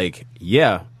shit, like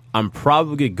yeah, I'm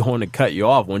probably going to cut you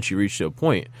off once you reach to a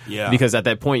point. Yeah. Because at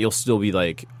that point you'll still be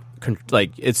like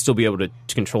it's still be able to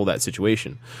control that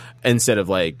situation instead of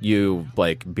like you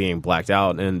like being blacked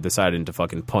out and deciding to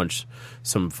fucking punch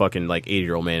some fucking like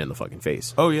 80-year-old man in the fucking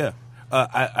face. Oh yeah,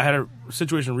 I had a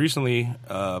situation recently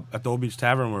at the Old Beach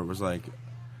Tavern where it was like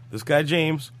this guy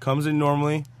James comes in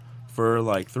normally for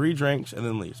like 3 drinks and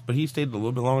then leaves, but he stayed a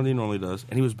little bit longer than he normally does,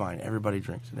 and he was buying everybody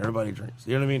drinks and everybody drinks.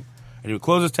 You know what I mean? And he would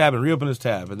close his tab and reopen his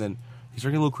tab, and then he's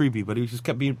drinking a little creepy, but he just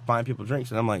kept buying people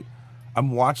drinks, and I'm like,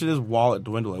 I'm watching his wallet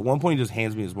dwindle. At one point, he just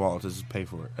hands me his wallet to just pay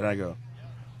for it, and I go,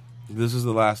 "This is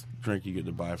the last drink you get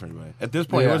to buy for anybody." At this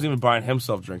point, he Yeah. wasn't even buying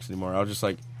himself drinks anymore. I was just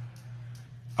like,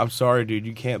 I'm sorry, dude.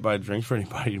 You can't buy drinks for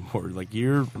anybody anymore. Like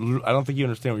I don't think you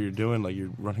understand what you're doing. Like you're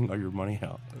running all your money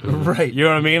out. Right. You know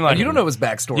what I mean? Like And you don't know his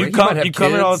backstory. You He come, might have you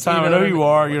come in all the kids, time. I you know know who you what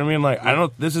are. You know what I mean? Like I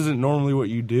don't. This isn't normally what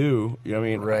you do. You know what I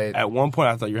mean? Right. At one point,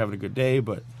 I thought you were having a good day,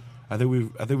 but I think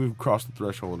we've crossed the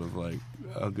threshold of like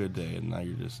a good day, and now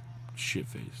you're just shit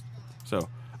faced. So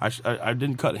I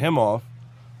didn't cut him off.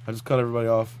 I just cut everybody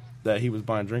off that he was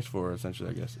buying drinks for, essentially,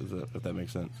 I guess, if that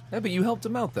makes sense. Yeah, but you helped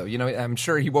him out, though. You know, I'm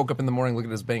sure he woke up in the morning, looked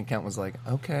at his bank account, and was like,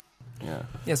 okay. Yeah.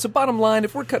 Yeah, so bottom line,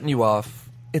 if we're cutting you off,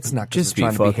 it's not because Just we're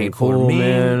be trying to be fucking hateful or cool, mean.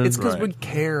 man. It's because Right. we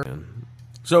care.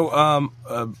 So,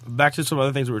 back to some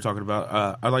other things we were talking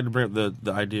about. I'd like to bring up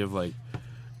the idea of like,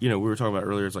 we were talking about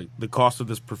earlier. It's like the cost of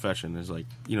this profession is like,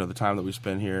 the time that we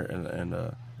spend here,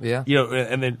 and Yeah.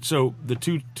 and then so the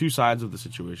two sides of the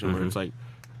situation where it's like,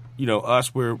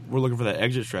 us we're looking for that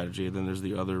exit strategy, and then there's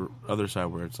the other side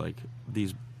where it's like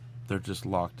they're just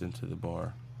locked into the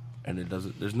bar, and there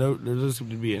doesn't seem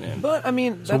to be an end. But I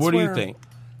mean, So that's what do you where- think?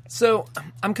 So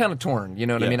I'm kind of torn, you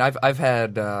know what I Yeah. mean? I've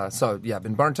had, I've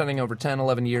been bartending over 10,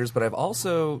 11 years, but I've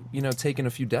also, taken a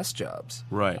few desk jobs.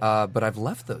 Right. But I've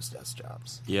left those desk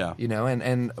jobs. Yeah.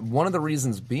 And one of the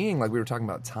reasons being, like we were talking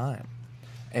about time.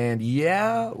 And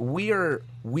yeah, we are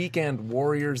weekend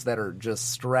warriors that are just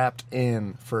strapped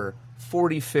in for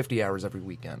 40, 50 hours every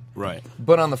weekend. Right.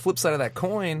 But on the flip side of that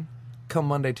coin, come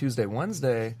Monday, Tuesday,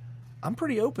 Wednesday, I'm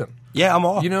pretty open. Yeah, I'm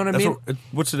off. You know what I That's mean?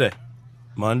 What's today?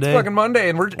 Monday. Fucking Monday,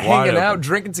 and we're hanging out, open.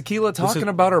 drinking tequila, talking is-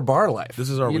 about our bar life. this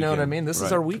is our You know what I weekend. mean? This is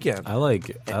Right. our weekend. I love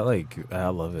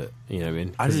it. You know what I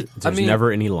mean? I 'Cause just- there's mean- never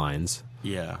any lines.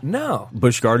 Yeah. No.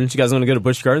 Busch Gardens. You guys want to go to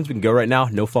Busch Gardens? We can go right now.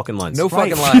 No fucking lines. No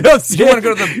Right. fucking lines. Yes, You yeah. want to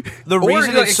go to The or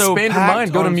reason to it's so expand your packed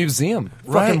mind, go to on- museum.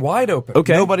 Right. Fucking wide open.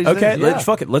 Okay. Nobody's okay. there. Let's Yeah.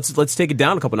 fuck it. Let's take it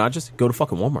down a couple notches. Go to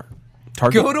fucking Walmart.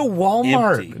 Target. Go to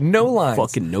Walmart. Empty. No lines.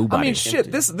 Fucking nobody. I mean,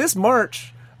 shit. This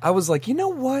March, I was like, you know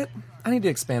what? I need to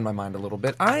expand my mind a little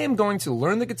bit. I am going to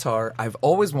learn the guitar. I've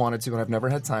always wanted to, and I've never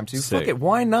had time to. Sick. Fuck it.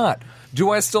 Why not?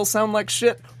 Do I still sound like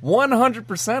shit?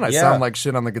 100% I Yeah. sound like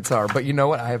shit on the guitar. But you know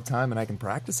what? I have time, and I can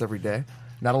practice every day.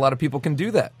 Not a lot of people can do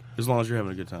that. As long as you're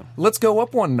having a good time. Let's go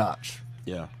up one notch.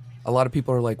 Yeah. A lot of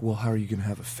people are like, well, how are you going to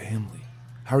have a family?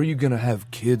 How are you going to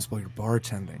have kids while you're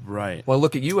bartending? Right. Well,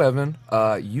 look at you, Evan.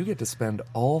 You get to spend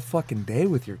all fucking day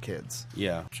with your kids.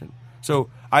 Yeah. So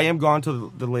I am gone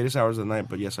to the latest hours of the night,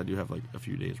 but yes, I do have like a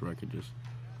few days where I could just,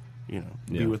 be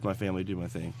Yeah. with my family, do my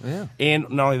thing. Yeah. And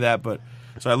not only that, but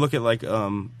so I look at like,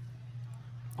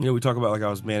 we talk about like I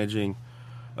was managing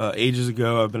ages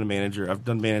ago. I've been a manager. I've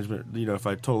done management. If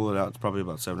I total it out, it's probably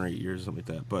about 7 or 8 years or something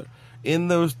like that. But in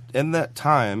that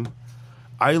time,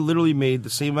 I literally made the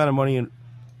same amount of money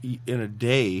in a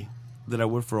day that I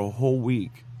would for a whole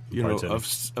week.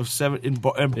 Bartending. Of 7 in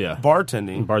Yeah.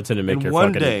 bartending. Bartending make in your one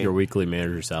fucking day. your weekly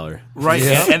manager salary. Right,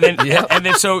 Yeah. and then Yeah. and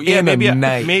then so In a maybe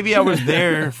night. maybe I was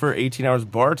there for 18 hours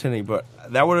bartending, but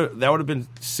that would have been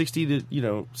 60 to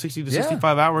Yeah.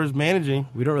 65 hours managing.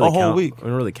 We don't really a whole count. week. We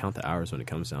don't really count the hours when it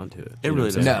comes down to it. It You know really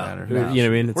what I'm doesn't saying? matter. No. You know what I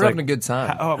mean? It's We're like, having a good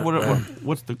time.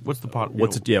 What's the pot?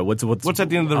 What's What's at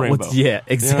the end of the rainbow? Yeah,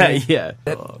 exactly. You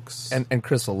know Yeah. And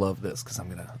Chris will love this because I'm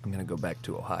gonna go back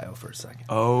to Ohio for a second.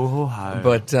 Oh, hi.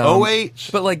 But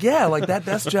OH. But like that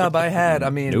desk job I had. I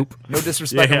mean, Nope. no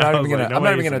disrespect. Yeah, I'm I not was even like, gonna. I'm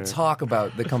not even nobody's gonna there. talk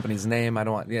about the company's name. I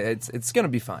don't want. Yeah, it's gonna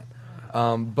be fine.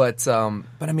 But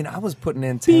I mean, I was putting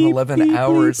in 10, 11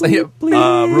 hours. Yeah,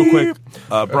 Real quick,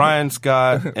 Brian,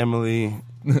 Scott, Emily.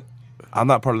 I'm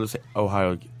not part of this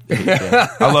Ohio. Yeah.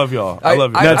 I love y'all. I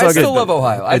love you. I, That's I all still good. love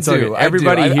Ohio. I It's all do. good. I do.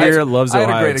 Everybody I- here I- loves I had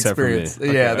a Ohio great except for me.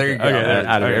 experience. Yeah, there you go.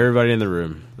 Out of Okay. everybody in the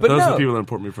room. But Those are no. the people that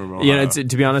import me from Ohio. You know,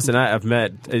 to be honest, and I've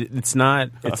met. It's not.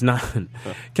 Can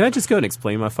I just go and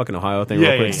explain my fucking Ohio thing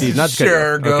Yeah, real quick, yeah, Steve? yeah. Not to cut you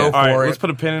Sure, off. go Okay. for All right, it. let's put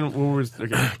a pin in.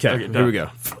 Okay, Okay, here done. we go.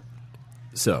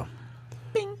 So,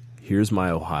 here's my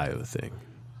Ohio thing.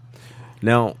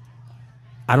 Now,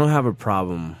 I don't have a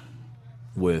problem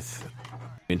with. I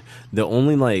mean, the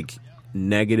only like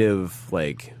negative,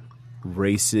 like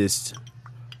racist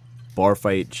bar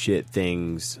fight shit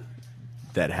things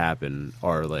that happen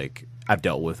are like I've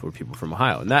dealt with people from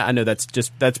Ohio, and that I know that's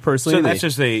personally. So me. that's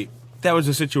just that was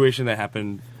a situation that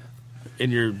happened in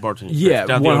your bartending. Yeah,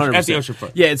 down 100%. at the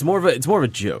oceanfront. Yeah, it's more of a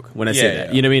joke when I say Yeah, that.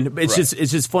 yeah. You know what I mean? It's Right.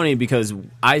 just funny because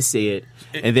I say it,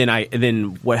 and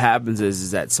then what happens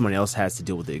is that someone else has to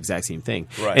deal with the exact same thing.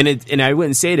 Right. And I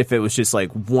wouldn't say it if it was just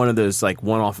like one of those like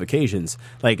one-off occasions.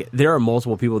 Like there are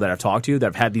multiple people that I've talked to that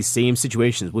have had these same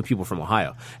situations with people from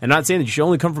Ohio. And I'm not saying that you should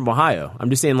only come from Ohio. I'm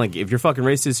just saying like if you're fucking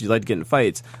racist, you like to get in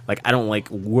fights. Like I don't like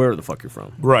where the fuck you're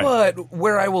from. Right. But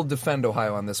where I will defend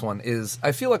Ohio on this one is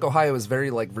I feel like Ohio is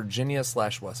very like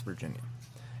Virginia/West Virginia.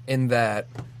 In that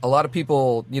a lot of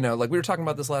people, like we were talking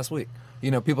about this last week.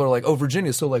 People are like, "Oh,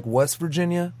 Virginia, so like West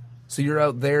Virginia? So you're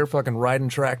out there fucking riding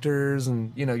tractors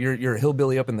and you're a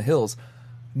hillbilly up in the hills."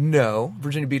 No,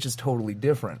 Virginia Beach is totally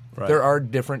different. Right. There are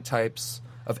different types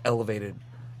of elevated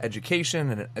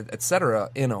education and et cetera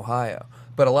in Ohio.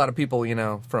 But a lot of people,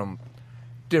 from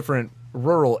different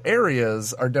rural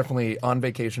areas are definitely on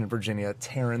vacation in Virginia,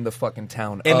 tearing the fucking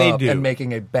town And up they do. and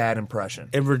making a bad impression.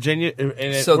 in Virginia,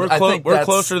 and So we're, I think we're that's-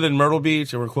 closer than Myrtle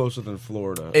Beach, and we're closer than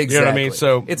Florida. You know what I Exactly. mean?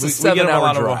 So It's a we get a 7-hour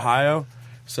lot of drive. Ohio.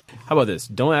 How about this?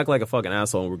 Don't act like a fucking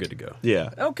asshole, and we're good to go. Yeah.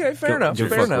 Okay, fair enough. Give a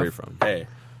Fair fuck where you're enough. from. Hey.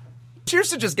 cheers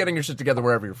to just getting your shit together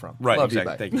wherever you're from. Right, Love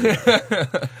exactly. you, bye.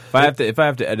 Thank you. If I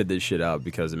have to edit this shit out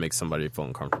because it makes somebody feel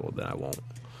uncomfortable, then I won't.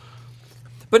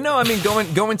 But no, I mean,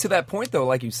 going to that point though,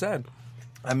 like you said,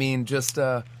 I mean, just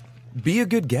be a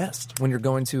good guest when you're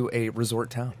going to a resort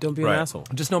town. Don't be Right. an asshole.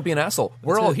 Just don't be an asshole.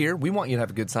 We're all it. here. We want you to have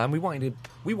a good time. We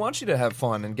want you to have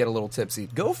fun and get a little tipsy.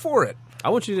 Go for it. I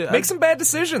want you to Make some bad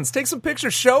decisions. Take some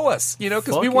pictures. Show us. Because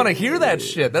we Fuck want to it. hear that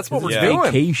shit. That's what we're Yeah.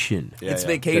 doing. vacation. Yeah, It's yeah.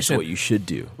 vacation. That's what you should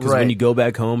do. Because Right. when you go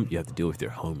back home, you have to deal with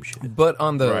your home shit. But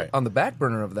on the Right. on the back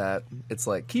burner of that, it's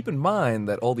like keep in mind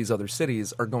that all these other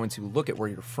cities are going to look at where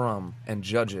you're from and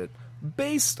judge it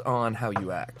based on how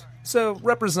you act. So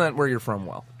represent where you're from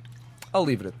well. I'll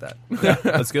leave it at that. Yeah,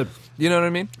 that's good. You know what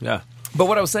I mean? Yeah. But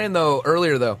what I was saying though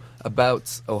earlier though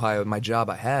about Ohio, my job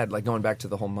I had, like going back to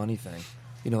the whole money thing.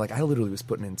 Like I literally was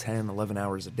putting in 10, 11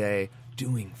 hours a day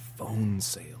doing phone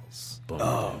sales.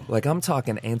 Like I'm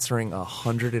talking answering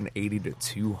 180 to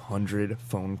 200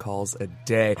 phone calls a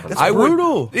day. That's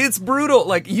brutal. It's brutal.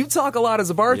 Like you talk a lot as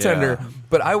a bartender, Yeah.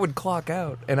 but I would clock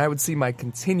out and I would see my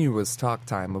continuous talk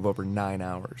time of over 9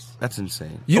 hours. That's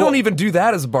insane. You don't even do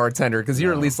that as a bartender because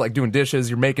you're at least like doing dishes,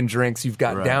 you're making drinks, you've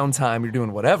got Right. downtime, you're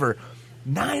doing whatever.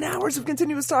 9 hours of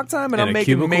continuous talk time, and In I'm a making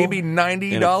cubicle? maybe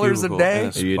 $90 a cubicle, day. in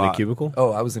Are you in a Spot. cubicle?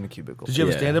 Oh, I was in a cubicle. Did you have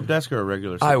Yeah. a stand-up desk or a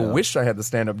regular? I sit-down? wish I had the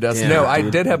stand-up desk. Yeah, No, I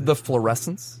dude. did have the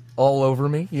fluorescence all over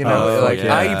me. Oh, Like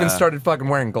yeah. I even started fucking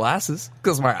wearing glasses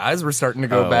because my eyes were starting to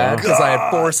go bad because I had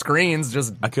 4 screens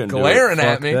just I couldn't do glaring it.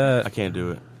 at Fuck me. that. I can't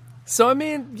do it. So I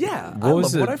mean, yeah, I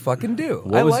was love what it- I fucking do.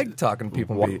 what I was like it- talking to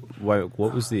people.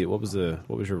 What was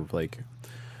your like?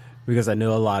 Because I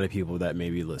know a lot of people that may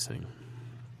be listening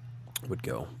would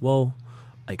go, well,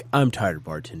 like I'm tired of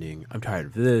bartending. I'm tired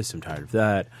of this. I'm tired of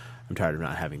that. I'm tired of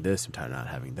not having this. I'm tired of not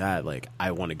having that. Like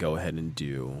I want to go ahead and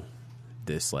do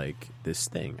this, like this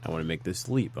thing. I want to make this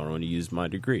leap. I want to use my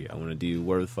degree. I want to do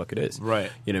whatever the fuck it is.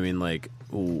 Right. You know what I mean? Like,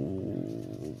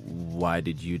 why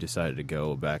did you decide to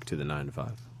go back to the 9 to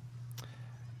 5?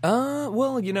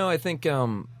 Well, I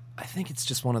think it's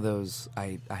just one of those.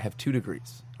 I have 2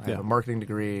 degrees. I have Yeah. a marketing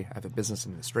degree. I have a business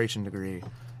administration degree,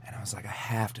 and I was like, I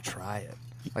have to try it.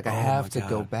 Like I have to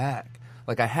go back.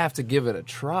 Like I have to give it a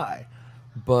try.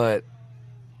 But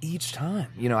each time,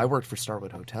 I worked for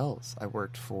Starwood Hotels. I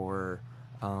worked for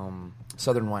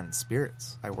Southern Wine and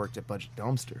Spirits. I worked at Budget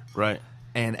Domester. Right.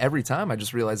 And every time I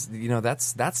just realized,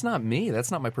 that's not me.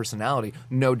 That's not my personality.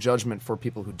 No judgment for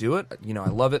people who do it. I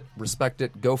love it, respect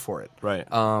it, go for it. Right.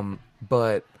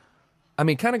 But I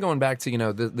mean, kind of going back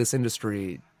to this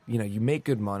industry, you make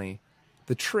good money.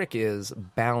 The trick is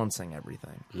balancing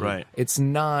everything. Right. It's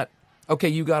not okay.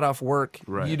 You got off work.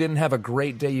 Right. You didn't have a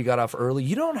great day. You got off early.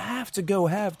 You don't have to go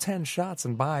have 10 shots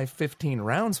and buy 15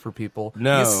 rounds for people.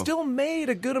 No. You still made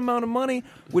a good amount of money,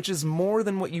 which is more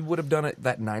than what you would have done at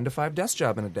that 9 to 5 desk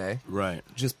job in a day. Right.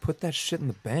 Just put that shit in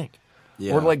the bank.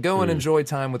 Yeah. Or like go and enjoy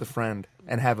time with a friend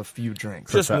and have a few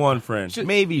drinks. Just one friend,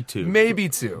 maybe 2. Maybe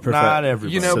 2. Not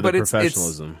everybody. So But the it's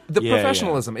professionalism. the Yeah,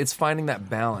 professionalism. It's finding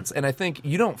that balance, and I think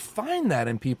you don't find that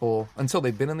in people until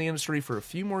they've been in the industry for a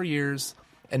few more years,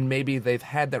 and maybe they've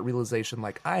had that realization,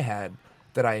 like I had,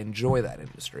 that I enjoy that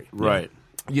industry. Right.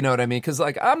 You know what I mean? Because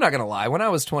like I'm not gonna lie, when I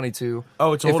was 22,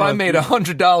 It's a if whole I nother- made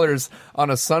 $100 on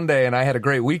a Sunday and I had a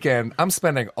great weekend, I'm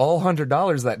spending all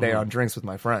 $100 that day on drinks with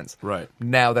my friends. Right.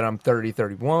 Now that I'm 30,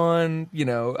 31,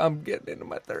 I'm getting into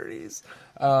my 30s.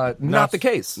 Not the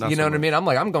case. not You know so what I much. mean? I'm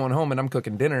like, I'm going home and I'm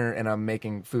cooking dinner and I'm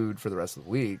making food for the rest of the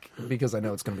week because I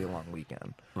know it's going to be a long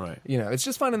weekend. Right. It's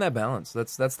just finding that balance.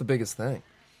 That's the biggest thing.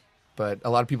 But a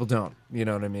lot of people don't. You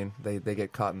know what I mean? They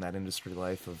get caught in that industry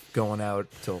life of going out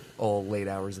till all late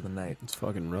hours of the night. It's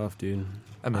fucking rough, dude.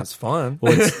 I mean, it's fun.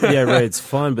 Well, yeah, right. It's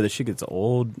fun, but the shit gets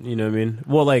old. You know what I mean?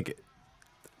 Well, like,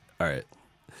 all right,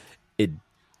 it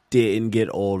didn't get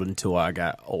old until I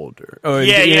got older. Or,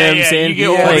 Yeah, you know yeah, what I'm yeah. saying? You get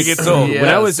older, it Like, gets old. When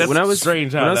I was That's when I was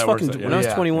strange how when I was that works fucking out, when I was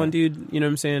yeah. 21, dude. You know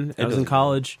what I'm saying? I was in doesn't-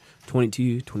 college,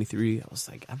 22, 23. I was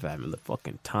like, I've having the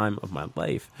fucking time of my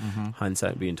life. Mm-hmm.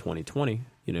 Hindsight being 2020.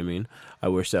 You know what I mean? I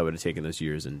wish I would have taken those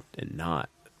years and not.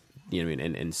 You know what I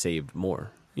mean? And saved more.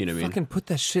 You know what I mean? Fucking put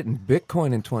that shit in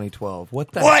Bitcoin in 2012.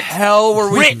 What the What? hell were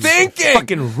we Rich. thinking?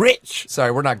 Fucking rich. Sorry,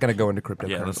 we're not going to go into cryptocurrency.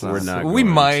 Yeah, let's not. We're not. We going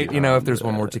might, to, if there's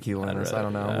one more uh, tequila in I'd us. I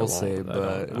don't know. rather- I We'll won't. see, I but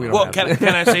don't- we don't Well, have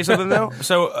can I say something though?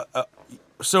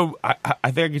 So I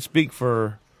think I can speak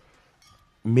for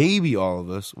maybe all of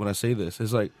us when I say this.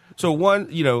 It's like, so one,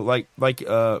 like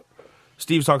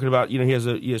Steve's talking about, he has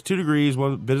 2 degrees,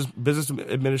 one business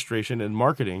administration and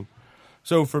marketing.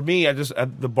 So for me,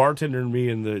 the bartender in me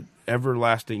and the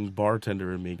everlasting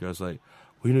bartender in me goes like,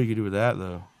 well, you could do with that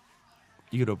though.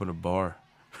 You could open a bar.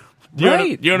 You know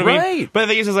what I mean? right. But the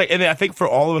thing is like, and I think for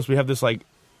all of us, we have this like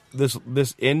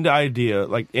this end idea,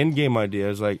 like end game idea,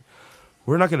 is like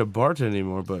we're not going to bartend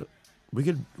anymore, but we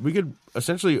could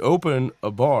essentially open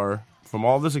a bar from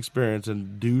all this experience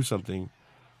and do something,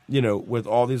 with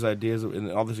all these ideas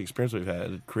and all this experience we've had,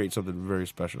 to create something very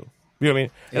special. You know what I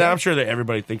mean? And I'm sure that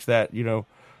everybody thinks that,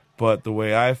 but the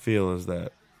way I feel is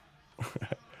that,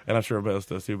 and I'm sure everybody else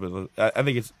does too, but I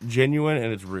think it's genuine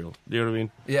and it's real. You know what I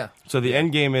mean? Yeah. So the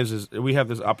end game is we have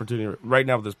this opportunity right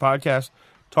now with this podcast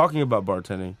talking about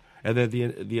bartending, and then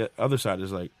the other side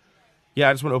is like, yeah,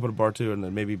 I just want to open a bar too, and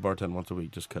then maybe bartend once a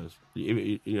week just because,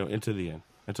 into the end,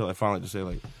 until I finally just say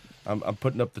like, I'm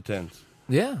putting up the tens.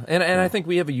 Yeah, and I think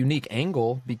we have a unique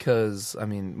angle because, I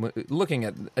mean, looking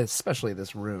at especially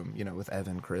this room, with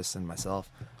Evan, Chris, and myself,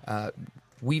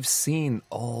 we've seen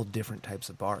all different types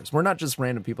of bars. We're not just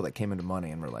random people that came into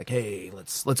money and we're like, hey,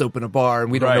 let's open a bar,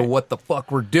 and we don't know what the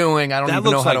fuck we're doing. I don't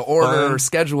even know how to order or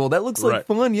schedule. That looks like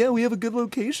fun. Yeah, we have a good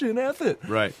location. F it.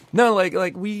 Right. No,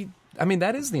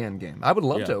 that is the end game. I would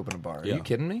love to open a bar. Are you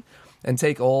kidding me? And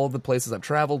take all the places I've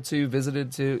traveled to,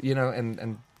 visited to,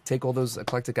 and take all those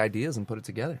eclectic ideas and put it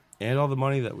together. And all the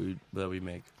money that we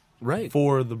make. Right.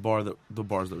 For the bars that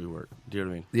we work. Do you know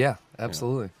what I mean? Yeah,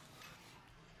 absolutely.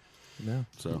 Yeah.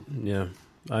 So Yeah.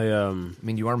 I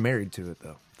mean, you are married to it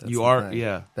though. That's you the are, thing.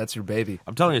 yeah. That's your baby.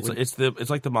 I'm telling you, it's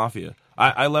like the mafia.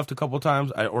 I left a couple of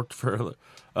times. I worked for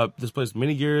this place,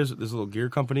 Mini Gears, this little gear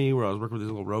company where I was working with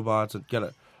these little robots and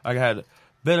I had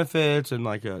benefits and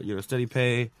like a steady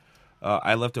pay.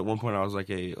 I left at one point. I was like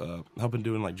helping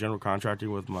doing like general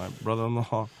contracting with my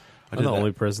brother-in-law. I'm the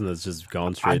only person that's just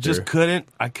gone straight. I just couldn't.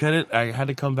 I had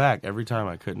to come back every time.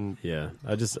 I couldn't. Yeah,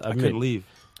 I couldn't leave.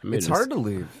 It's hard to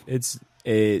leave.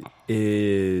 It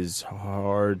is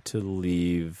hard to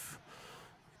leave.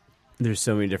 There's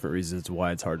so many different reasons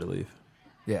why it's hard to leave.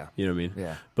 Yeah. You know what I mean?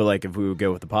 Yeah. But like if we would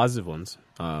go with the positive ones,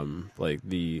 like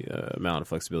the amount of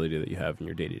flexibility that you have in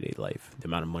your day-to-day life, the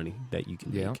amount of money that you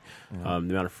can make, the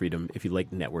amount of freedom, if you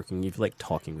like networking, if you like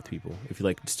talking with people, if you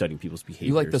like studying people's behaviors.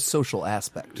 You like the social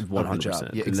aspect 100%. Of the job.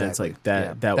 Yeah, exactly. And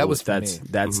that's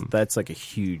like that's like a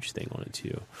huge thing on it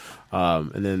too.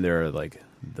 And then there are like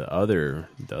the other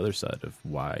side of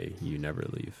why you never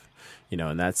leave.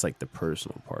 And that's like the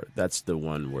personal part. That's the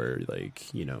one where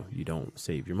like, you don't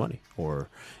save your money, or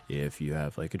if you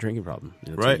have like a drinking problem,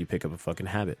 right. Like you pick up a fucking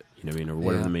habit, or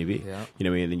whatever it may be, yeah.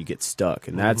 And then you get stuck.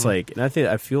 And that's like, and I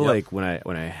feel like when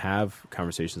I have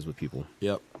conversations with people,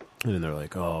 yep. and then they're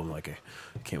like, oh, I'm like, I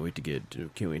can't wait to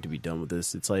be done with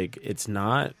this. It's like, it's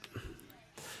not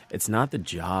the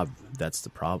job that's the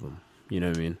problem. You know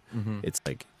what I mean? Mm-hmm. It's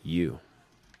like you.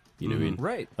 You know what I mean?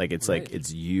 Right. Like it's like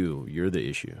it's you're the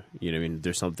issue. You know what I mean?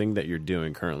 There's something that you're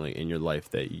doing currently in your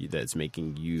life that's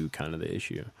making you kind of the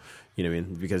issue. You know what I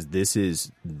mean? Because this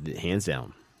is hands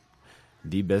down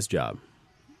the best job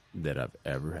that I've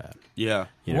ever had. Yeah.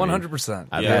 100%.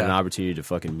 I've had an opportunity to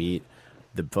fucking meet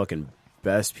the fucking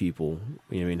best people,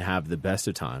 have the best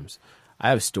of times. I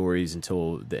have stories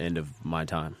until the end of my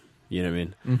time. You know what I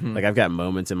mean? Mm-hmm. Like I've got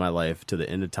moments in my life to the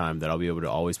end of time that I'll be able to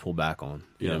always pull back on.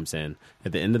 You know what I'm saying?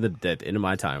 At the end of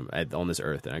my time on this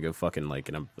earth, and I go fucking like,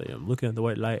 and I'm looking at the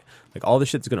white light, like all this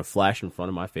shit's gonna flash in front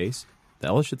of my face.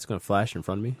 All this shit's gonna flash in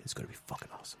front of me. It's gonna be fucking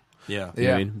awesome. Yeah, you know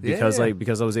what I mean?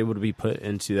 Because I was able to be put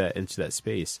into that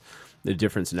space. The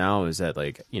difference now is that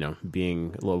like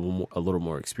being a little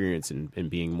more experienced and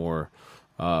being more.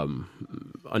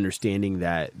 Understanding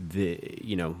that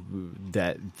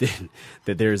that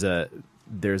there's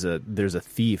a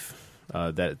thief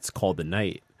that's called the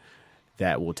night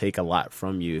that will take a lot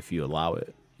from you if you allow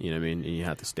it. You know what I mean? And you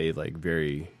have to stay like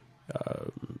very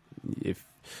if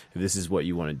this is what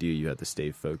you want to do, you have to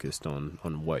stay focused on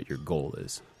what your goal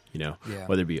is.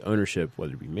 Whether it be ownership,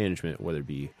 whether it be management, whether it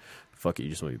be fuck it, you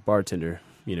just want to be a bartender.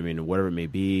 You know what I mean? Whatever it may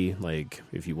be, like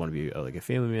if you want to be like a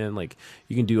family man, like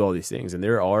you can do all these things. And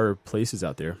there are places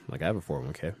out there, like I have a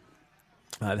 401k,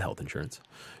 I have health insurance.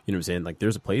 You know what I'm saying? Like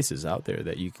there's places out there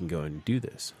that you can go and do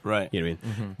this. Right. You know what I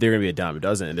mean? Mm-hmm. They're going to be a dime a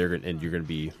dozen, and you're going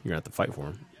to have to fight for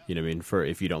them. You know what I mean? For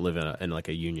if you don't live in like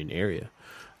a union area.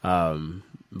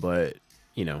 But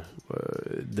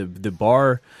the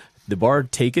bar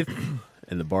taketh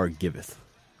and the bar giveth.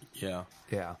 Yeah.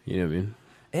 Yeah. You know what I mean?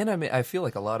 And I feel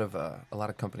like a lot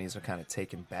of companies are kind of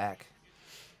taking back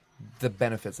the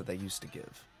benefits that they used to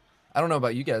give. I don't know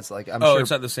about you guys. Like, I'm sure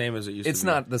it's not the same as it used to be. It's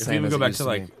not the same. If you as go back it to used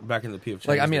like back in the PF.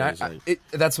 Like, I mean,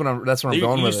 that's what I'm going you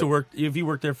with. used to work. If you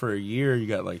worked there for a year, you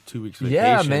got like 2 weeks vacation.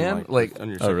 Yeah, man. Like on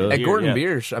your really? At year, Gordon yeah.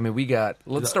 Biersch, I mean, we got.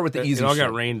 Let's start with the easy. It all shit.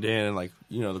 got reined in, and like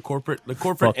the corporate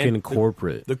fucking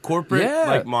corporate. The corporate Yeah.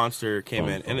 like monster came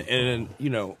in, and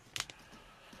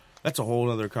that's a whole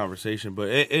other conversation. But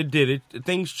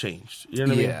things changed. You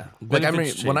know what Yeah. I mean? Like, I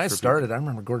Benefits mean, when I changed for started, I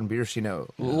remember Gordon Biersch,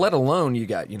 let alone you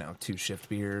got, 2 shift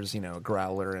beers, a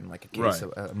growler and like a case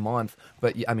Right. a month.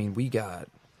 But, I mean, we got,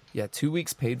 2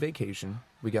 weeks paid vacation.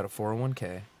 We got a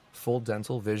 401k, full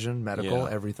dental, vision, medical, Yeah.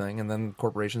 everything. And then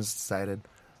corporations decided,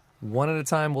 one at a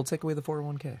time, we'll take away the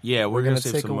 401k. Yeah, we're going gonna to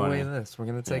save take some away money. this. We're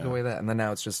going to take Yeah. away that. And then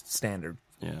now it's just standard,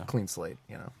 Yeah. clean slate,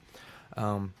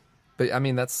 But, I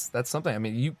mean, that's something. I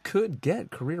mean, you could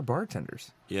get career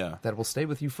bartenders Yeah. that will stay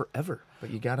with you forever. But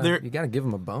you gotta give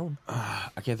them a bone. I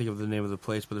can't think of the name of the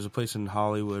place, but there's a place in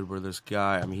Hollywood where this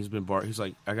guy. I mean, he's been he's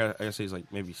like I gotta say he's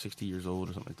like maybe 60 years old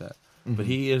or something like that. But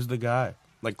he is the guy.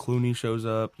 Like Clooney shows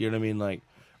up. You know what I mean? Like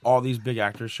all these big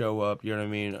actors show up. You know what I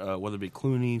mean? Whether it be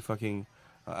Clooney, fucking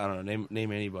I don't know,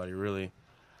 name anybody really.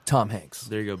 Tom Hanks.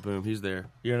 There you go, boom, he's there.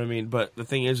 You know what I mean? But the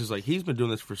thing is like he's been doing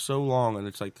this for so long, and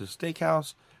it's like the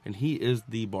steakhouse, and he is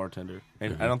the bartender,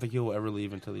 and I don't think he will ever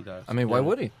leave until he dies. I mean, You why know?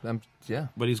 would he? Yeah.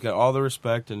 But he's got all the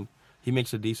respect, and he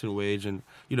makes a decent wage. And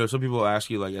some people will ask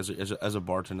you like as a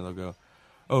bartender, they'll go,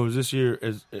 "Oh, is this your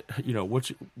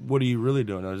what are you really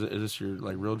doing? Is this your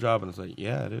like real job?" And it's like,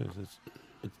 yeah, it is.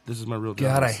 This is my real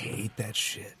job. God, I hate that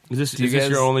shit. Is this Do you guys-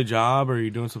 your only job, or are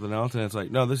you doing something else? And it's like,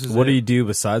 no, this is. What it. do you do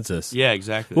besides this? Yeah,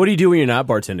 exactly. What do you do when you're not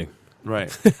bartending?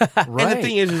 Right. Right. And the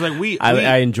thing is like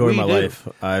I enjoy we my do. life.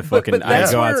 I fucking I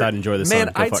that's go where- outside and enjoy the sun. Man,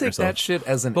 Go I fuck take yourself. that shit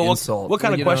as an But insult. what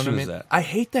kind of You know what question I is mean? that? I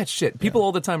hate that shit. People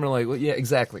all the time are like, well, yeah,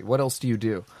 exactly. What else do you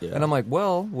do? Yeah. And I'm like,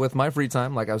 well, with my free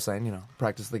time, like I was saying,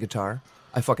 practice the guitar.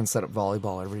 I fucking set up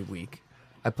volleyball every week.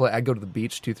 I go to the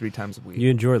beach 2-3 times a week.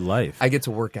 You enjoy life. I get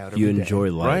to work out every You day.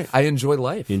 enjoy life. Right. I enjoy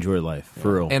life. You enjoy life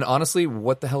for real. And honestly,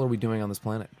 what the hell are we doing on this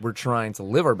planet? We're trying to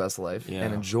live our best life Yeah.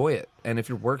 and enjoy it. And if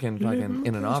you're working fucking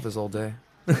in an office all day,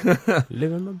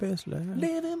 Living my best life.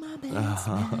 living my best.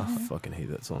 I fucking hate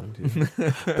that song too.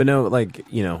 But no, like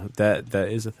that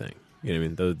is a thing. You know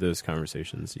what I mean? Those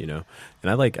conversations, and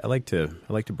I like to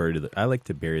bury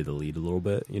the lead a little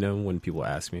bit. When people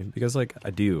ask me, because like I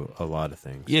do a lot of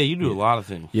things. Yeah, you do a lot of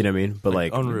things. You know what I mean? But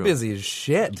like unreal. Busy as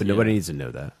shit. but nobody needs to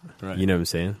know that. Right. You know what I'm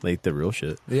saying? Like the real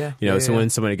shit. Yeah. So Yeah. when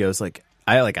somebody goes like,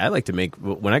 I like to make,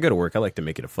 when I go to work, I like to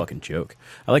make it a fucking joke.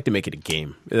 I like to make it a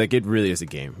game. Like it really is a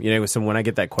game. So when I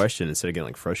get that question, instead of getting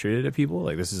like frustrated at people,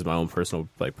 like this is my own personal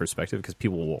like perspective, because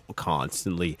people will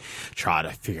constantly try to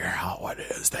figure out what it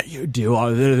is that you do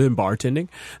other than bartending.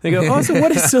 They go, oh, so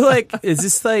what is, so like, is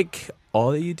this like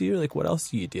all that you do? Like what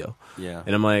else do you do? Yeah.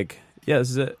 And I'm like, yeah,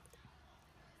 this is it.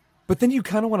 But then you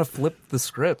kind of want to flip the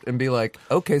script and be like,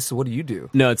 okay, so what do you do?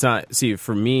 No, it's not. See,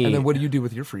 for me, And then what do you do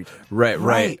with your free time?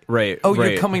 right. Oh,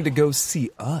 right. you're coming to go see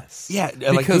us. Yeah,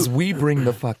 like, because who- we bring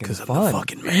the fucking I'm the fun.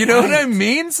 fucking man. You know what I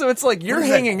mean? So it's like you're What is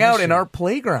that hanging out in question? our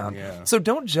playground. Yeah. So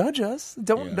don't judge us.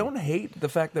 Yeah. Don't hate the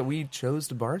fact that we chose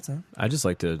to bartend. I just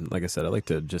like to, like I said, I like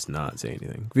to just not say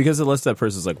anything, because unless that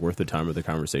person's like worth the time of the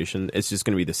conversation, it's just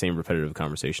going to be the same repetitive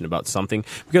conversation about something.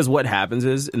 Because what happens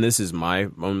is, and this is my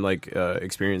own like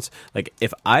experience, like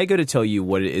if I go to tell you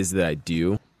what it is that I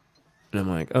do, and I'm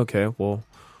like, okay, well,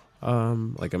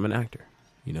 like I'm an actor,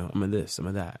 I'm a this, I'm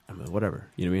a that, I'm a whatever,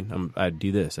 you know what I mean? I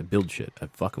do this, I build shit, I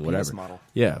fucking whatever. Penis model.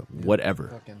 Yeah, whatever,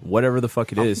 Fucking- whatever the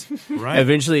fuck it is. Right.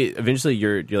 Eventually,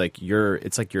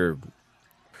 it's like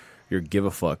your give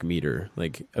a fuck meter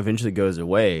like eventually goes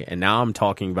away, and now I'm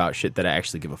talking about shit that I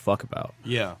actually give a fuck about.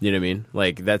 Yeah. You know what I mean?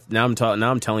 Like that's now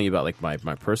I'm telling you about like my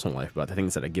personal life, about the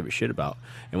things that I give a shit about.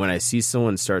 And when I see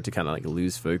someone start to kind of like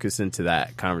lose focus into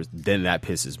that then that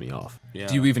pisses me off. Yeah.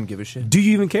 Do you even give a shit? Do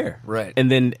you even care? Right. And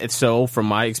then so from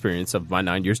my experience of my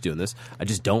 9 years doing this, I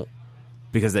just don't,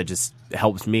 because that just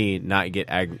helps me not get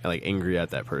angry at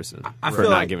that person I for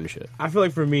feel not like- giving a shit. I feel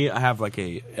like for me, I have like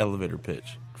a elevator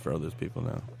pitch for those people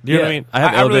now. Do you know what I mean? I have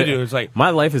I really elevator- do. It's like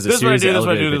my life is a this is what I series do. of This is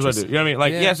what I do. elevator This is what I do. pitches. You know what I mean?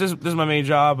 Like, Yeah. yes, this is my main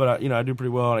job, but I do pretty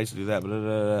well, and I used to do that.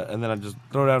 And then I just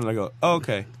throw it out and I go, oh,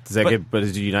 okay.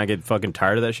 But do you not get fucking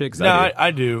tired of that shit? 'Cause No,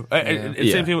 I do. I do.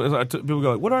 Yeah. Same people. People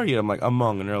go like, "What are you?" I'm like, "I'm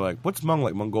Hmong," and they're like, "What's Hmong,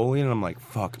 like Mongolian?" And I'm like,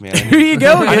 "Fuck, man." Here you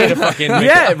go. I need a fucking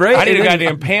Yeah, right. I need a And then-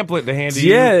 goddamn pamphlet to hand to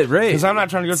you. Yeah, right. Because I'm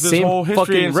not trying to go through this Same whole history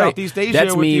fucking in right. Southeast Asia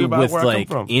That's with me you about with where I like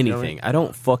come from. You know what I anything. mean? I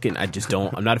don't fucking. I just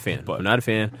don't. I'm not a fan. I'm not a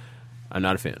fan. I'm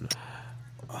not a fan.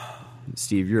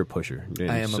 Steve, you're a pusher. I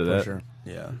am a So that- pusher.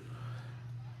 Yeah.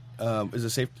 Is it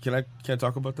safe? Can I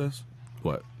talk about this?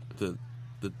 What? The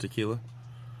tequila?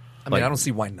 I mean, Like, I don't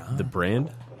see why not. The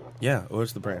brand? Yeah.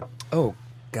 What's the brand? Oh,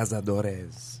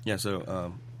 Cazadores. Yeah.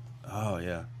 So, oh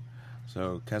yeah.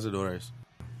 So Cazadores.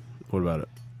 What about it?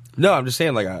 No, I'm just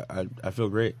saying. Like, I feel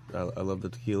great. I love the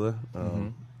tequila.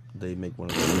 They make one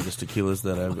of the greatest tequilas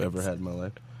that I've ever had in my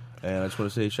life. And I just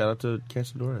want to say shout out to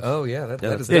Casadores. Oh yeah, that is Yeah,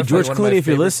 definitely George one of my Clooney, if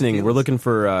you're favorite listening, tequilas. we're looking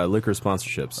for liquor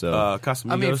sponsorship. So,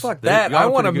 Casamigos. I mean, fuck They- that. y'all I are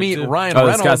want to pretty meet good, too. Ryan oh,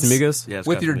 it's Reynolds Casamigos. Yeah, it's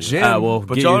with your Casamigos. gin. Well,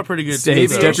 But get y'all your- are pretty good, Stay,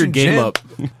 too, step though. your game Gin. up.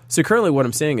 So currently, what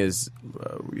I'm saying is,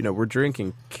 we're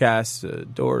drinking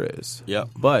Casadores. Yep.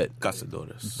 But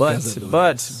Casadores. but If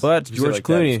you George say it like that,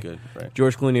 Clooney, it's good, right?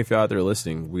 George Clooney, if you're out there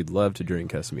listening, we'd love to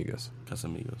drink Casamigos.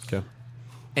 Casamigos. Okay.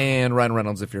 And Ryan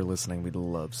Reynolds, if you're listening, we'd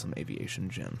love some aviation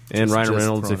gin. And Ryan just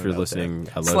Reynolds, throwing if you're it out listening,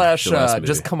 there. I love Slash, the last movie.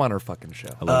 just come on our fucking show.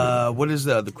 I love What is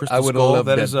the I Crystal would Skull? love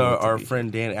That is Deadpool to our be. friend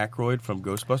Dan Aykroyd from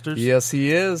Ghostbusters. Yes,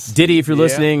 he is. it. Diddy, if you're Yeah.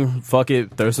 listening, fuck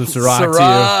it, throw some Ciroc to you.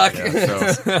 Ciroc.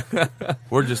 Yeah, so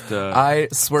we're just I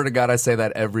swear to God, I say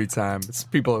that every time. It's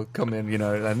people come in,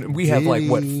 and we have like,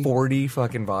 what, 40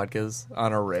 fucking vodkas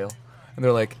on our rail. And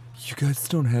they're like, you guys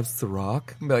don't have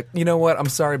Ciroc? I'm like, you know what? I'm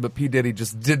sorry, but P. Diddy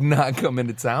just did not come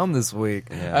into town this week.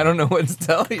 Yeah. I don't know what to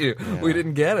tell you. We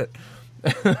didn't get it.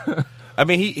 I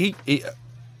mean, he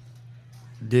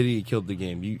Diddy killed the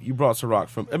game. You brought Ciroc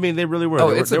from. I mean, they really were. Oh,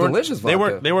 They it's were- a they weren't- delicious They vodka.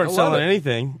 weren't. They I weren't love selling it.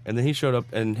 anything, and then he showed up,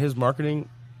 and his marketing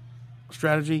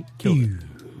strategy killed it.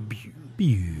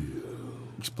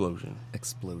 Explosion.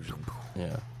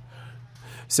 Yeah.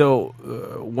 So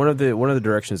one of the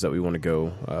directions that we want to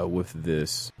go with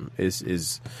this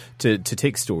is to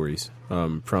take stories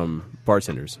from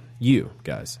bartenders, you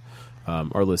guys,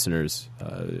 our listeners,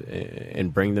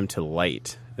 and bring them to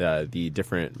light. The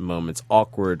different moments,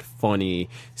 awkward, funny,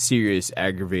 serious,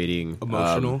 aggravating,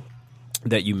 Emotional.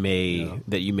 that you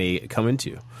may come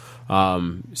into.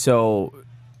 So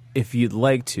if you'd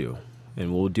like to,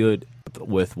 and we'll do it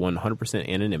with 100%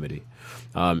 anonymity,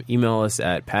 email us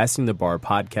at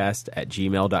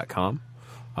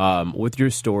passingthebarpodcast@gmail.com with your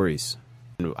stories.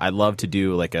 And I'd love to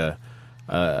do like a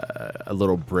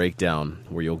little breakdown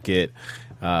where you'll get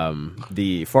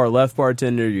the far left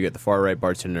bartender, you get the far right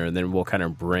bartender, and then we'll kind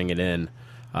of bring it in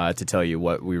to tell you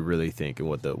what we really think and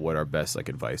what our best like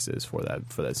advice is for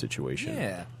that situation.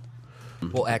 Yeah.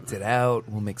 We'll act it out.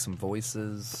 We'll make some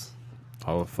voices.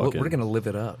 I'll fucking We're going to live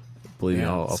it up. believe me.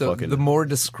 I'll So fucking the more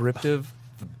descriptive,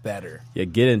 the better.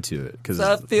 get into it because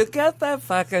So if you got that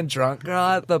fucking drunk girl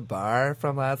at the bar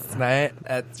from last night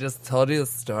that just told you the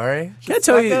story, Can I just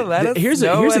tell you? fucking let us Here's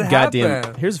know a what goddamn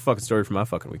happened. here's a fucking story from my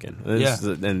fucking weekend. And this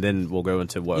Yeah. is and then we'll go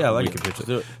into what Yeah, I like we it. can picture.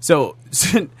 Do it.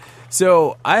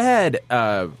 So I had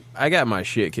I got my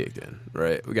shit kicked in.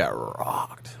 Right, we got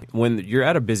rocked. When you're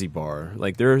at a busy bar,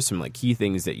 like there are some like key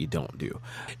things that you don't do.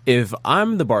 If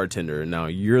I'm the bartender and now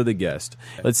you're the guest,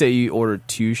 let's say you order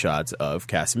 2 shots of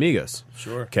Casamigos.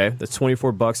 Sure. Okay, that's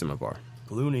 $24 in my bar.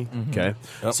 Looney. Okay,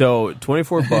 Yep. so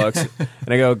 $24,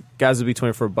 and I go, guys, it'll be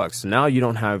 $24. So now you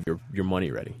don't have your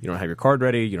money ready. You don't have your card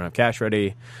ready. You don't have cash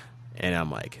ready. And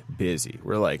I'm like busy.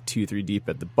 We're like 2-3 deep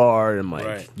at the bar. And I'm like,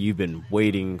 Right. you've been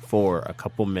waiting for a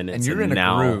couple minutes, And you're in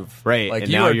now, a groove. right? Like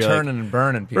and you now are you're turning and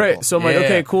burning people. right. So I'm like, Yeah.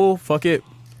 okay, cool, fuck it.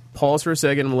 Pause for a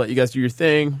second. I'm gonna let you guys do your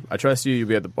thing. I trust you. You'll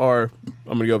be at the bar.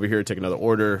 I'm gonna go over here take another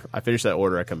order. I finish that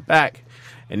order. I come back,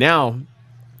 and now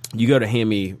you go to hand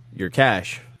me your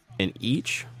cash, and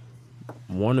each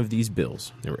one of these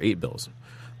bills, there were 8 bills.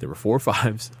 There were 4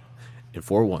 5s and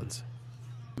 4 1s.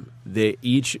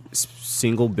 Each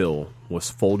single bill was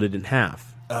folded in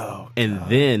half, and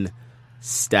then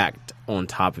stacked on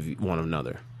top of one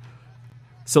another.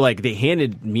 So like they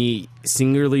handed me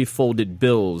singularly folded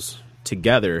bills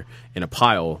together in a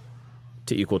pile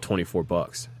to equal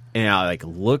 $24, and I like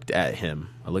looked at him.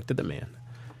 I looked at the man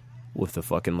with the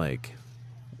fucking like,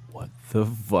 what the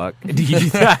fuck?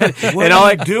 What and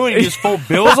are you doing? You just fold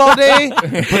bills all day?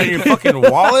 Put it in your fucking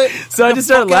wallet? So I just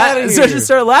started laughing. So I just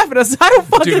started laughing. I was like, I don't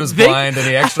fucking Dude was think. blind and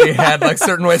he actually had like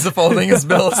certain ways of folding his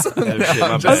bills. Oh, shit,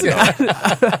 my bad.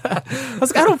 I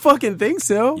was like, I don't fucking think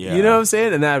so. Yeah. You know what I'm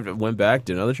saying? And then I went back,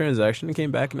 did another transaction, and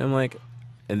came back, and I'm like,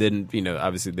 and then, you know,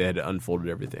 obviously they had unfolded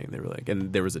everything. They were like,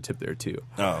 and there was a tip there too.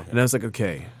 Oh, okay. And I was like,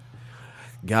 okay,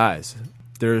 guys,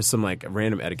 there's some like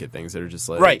random etiquette things that are just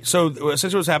like, Right. So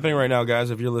essentially what's happening right now,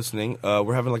 guys, if you're listening,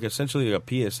 we're having like essentially a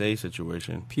PSA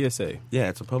situation. PSA. Yeah,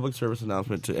 it's a public service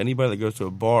announcement to anybody that goes to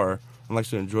a bar and likes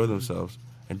to enjoy themselves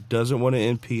and doesn't want to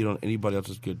impede on anybody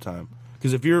else's good time.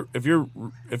 Because if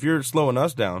you're slowing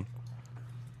us down,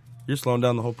 you're slowing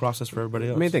down the whole process for everybody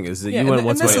else. The main thing is that Yeah, you want and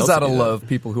what's this somebody is else out to of do that. love,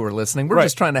 people who are listening. We're Right.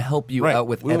 just trying to help you Right. out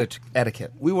with We want-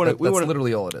 etiquette. we want to. That's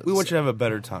literally all it is. We want you to have a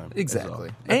better time.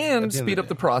 Exactly. That's all. At And the end speed of up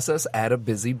the process at a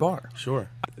busy bar. Sure.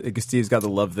 Like, Steve's got the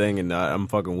love thing, and I'm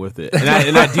fucking with it. And I do,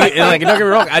 and like, don't get me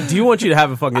wrong, I do want you to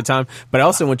have a fucking good time, but I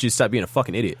also want you to stop being a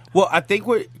fucking idiot. Well, I think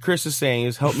what Chris is saying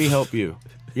is help me help you.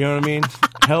 You know what I mean?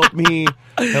 Help me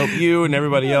help you and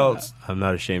everybody else I'm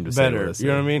not ashamed to say better. this. You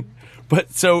know what I mean?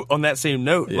 But so on that same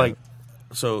note, Yeah. like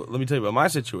So let me tell you about my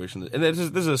situation, and this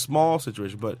is a small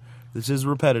situation, but this is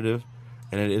repetitive,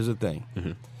 and it is a thing.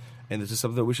 Mm-hmm. And this is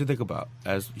something that we should think about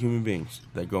as human beings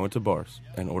that go into bars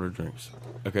and order drinks.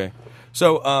 Okay,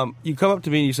 so you come up to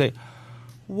me and you say,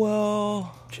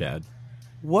 "Well, Chad.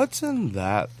 what's in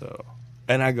that though?"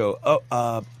 And I go,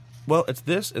 "Oh, well, it's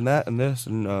this and that and this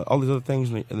and all these other things."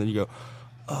 And then you go,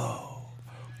 "Oh,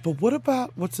 but what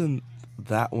about what's in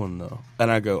that one though?"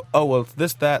 And I go, "Oh, well, it's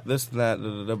this, that, blah,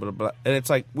 blah, blah, blah." And it's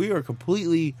like we are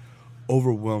completely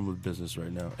overwhelmed with business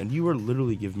right now, and you are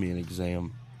literally giving me an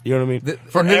exam. You know what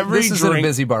I mean? This is a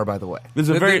busy bar, by the way. This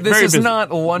is very is busy. not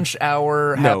lunch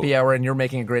hour, happy hour, and you're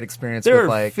making a great experience There with are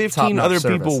like 15 top-notch other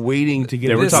service. people waiting to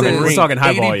get. Yeah, we're This talking- is we're talking high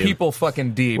 80 volume. people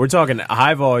fucking deep. We're talking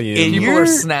high volume. And people you're- are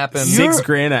snapping.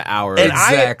 $6,000 an hour. And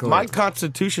Exactly. my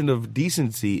constitution of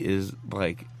decency is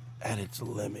like at its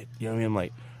limit. You know what I mean?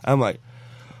 I'm like,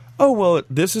 oh well,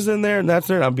 this is in there and that's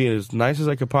there. And I'm being as nice as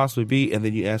I could possibly be, and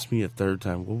then you ask me a third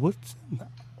time, well, what's in that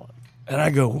one? And I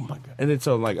go, oh my god! And it's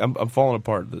so like I'm falling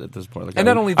apart at this point. Like, And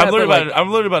not only that, I'm literally, but, about, I'm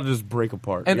literally about to just break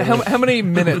apart. And You know? how many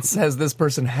minutes has this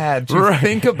person had to Right.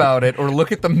 think about it or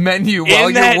look at the menu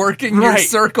while that- you're working your right.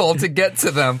 circle to get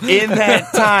to them? In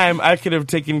that time, I could have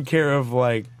taken care of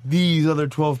like these other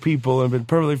 12 people and been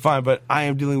perfectly fine. But I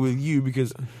am dealing with you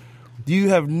because you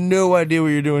have no idea what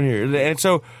you're doing here. And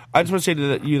so I just want to say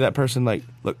to you, that person, like,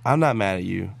 look, I'm not mad at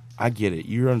you. I get it.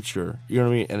 You're unsure. You know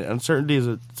what I mean? And uncertainty is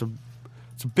it's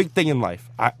a big thing in life.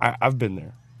 I've been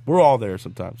there. We're all there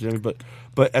sometimes. You know what I mean?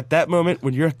 But at that moment,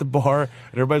 when you're at the bar and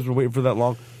everybody's been waiting for that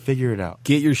long, figure it out.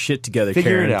 Get your shit together,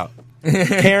 Figure Karen. it out.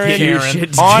 Karen, Get your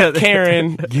shit Aunt together.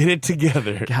 Karen, get it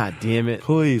together. God damn it.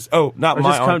 Please. Oh, not Or my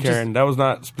just come- Aunt Karen. That was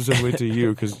not specifically to you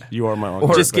because you are my Aunt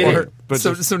Karen. Just kidding. But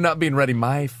so, just- so not being ready.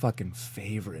 My fucking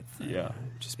favorite thing yeah.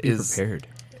 Just be is prepared.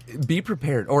 Be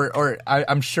prepared. Or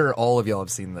I'm sure all of y'all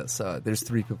have seen this. There's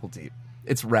 3 people deep.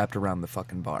 It's wrapped around the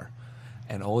fucking bar.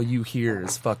 And all you hear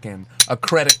is fucking a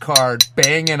credit card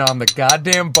banging on the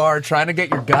goddamn bar, trying to get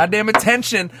your goddamn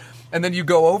attention. And then you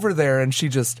go over there and she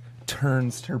just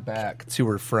turns her back to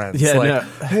her friends. Yeah, like, no.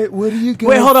 hey, what do you guys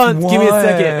Wait, hold on. Give me a want?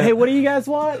 second. Hey, what do you guys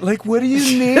want? Like, what do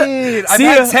you need? I've See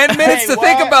had ya. 10 minutes to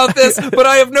think about this, but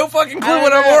I have no fucking clue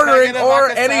what I'm ordering or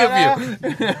any of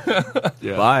you.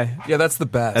 Yeah. Bye. Yeah, that's the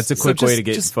best. That's a quick just- way to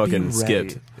get just fucking be ready.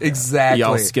 skipped. Exactly.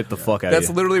 Y'all skip the fuck out That's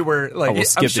of you. literally where, like, I will I'm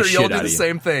skip the sure shit you'll out do of the you.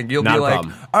 same thing. You'll Not be a like,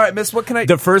 problem. all right, miss, what can I...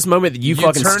 The first moment that you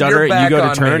fucking turn stutter, your back you go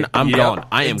on to turn, me. I'm Yep. gone.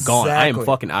 I am gone. I am Exactly.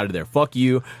 fucking out of there. Fuck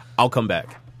you. I'll come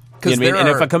back. You Because know what I mean?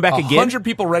 And if I come back again, 100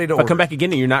 people ready to if I order. come back again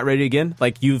and you're not ready again,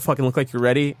 like you fucking look like you're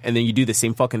ready, and then you do the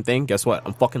same fucking thing, guess what?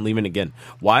 I'm fucking leaving again.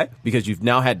 Why? Because you've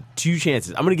now had 2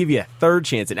 chances. I'm gonna give you a 3rd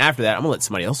chance, and after that, I'm gonna let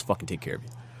somebody else fucking take care of you.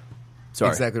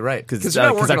 Sorry. Exactly right. Because you're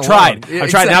not I've working tried. alone. Yeah, I've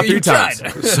tried now exactly. 3 You times.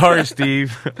 tried. Sorry,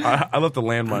 Steve. I left the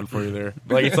landmine for you there.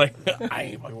 Like it's like I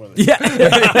ain't fucking with it.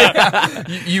 Yeah.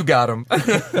 You got him.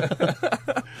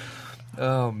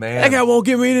 Oh, man. That guy won't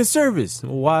give me any service.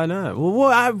 Well, why not? Well,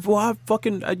 I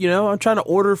fucking, I'm trying to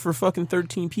order for fucking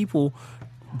 13 people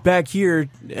back here,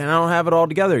 and I don't have it all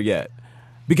together yet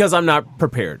because I'm not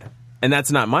prepared, and that's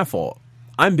not my fault.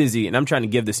 I'm busy, and I'm trying to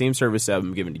give the same service that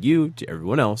I'm giving to you, to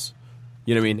everyone else.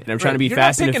 You know what I mean? And I'm trying to be You're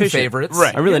fast not and picking efficient. favorites.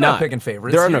 Right. I'm really You're not not picking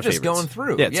favorites. There are You're no just favorites. going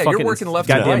through. Yeah, it's Yeah, you're fucking- working it's left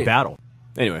and goddamn right. battle.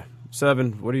 Anyway,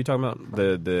 7. What are you talking about?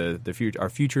 The future, our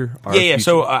future. Our Yeah. future.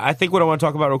 So I think what I want to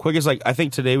talk about real quick is like I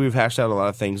think today we've hashed out a lot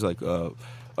of things, like a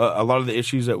lot of the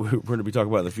issues that we're going to be talking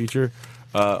about in the future.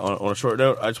 On a short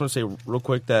note, I just want to say real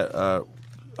quick that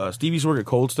Steve used to work at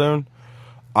Cold Stone.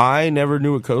 I never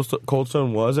knew what Cold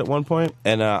Stone was at one point,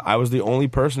 and I was the only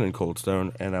person in Cold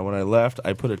Stone. And when I left,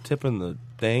 I put a tip in the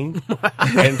thing,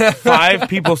 and 5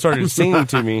 people started singing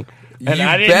to me, and You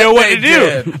I didn't bet know what they to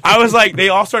do. did. I was like, they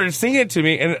all started singing to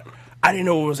me, and I didn't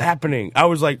know what was happening. I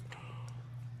was like,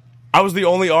 I was the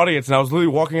only audience, and I was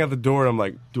literally walking out the door, and I'm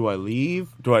like, do I leave?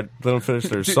 Do I let them finish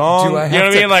their song? do I You know have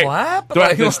what I to mean? Like, clap? do I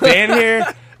have to Like- stand here?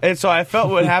 And so I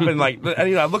felt what happened, like,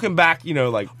 and, looking back,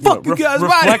 Fuck you guys,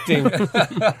 reflecting.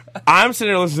 I'm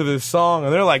sitting there listening to this song,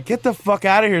 and they're like, "Get the fuck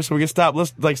out of here, so we can stop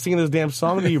singing this damn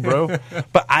song to you, bro."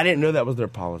 But I didn't know that was their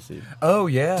policy. Oh,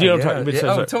 yeah. Do you know what yeah. I'm talking Yeah,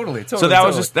 about? oh, totally. So that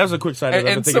was a quick side. And, I've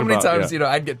been and so thinking many about, times, yeah.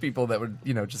 I'd get people that would,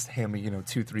 just hand me,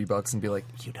 $2-3 and be like,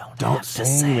 you don't have to Sing,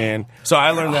 sing. man. So I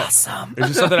learned that. awesome. It's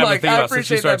just something I've been Like, thinking I about since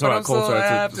you appreciate started that, talking about but Cold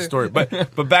I'm Stone. still- I It's a have story.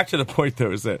 But back to the point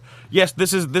though is that yes,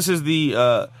 this is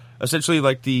the essentially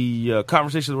like the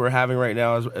conversation that we're having right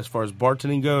now as far as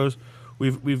bartending goes.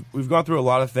 We've gone through a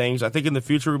lot of things. I think in the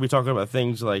future we'll be talking about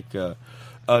things like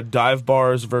dive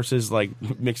bars versus like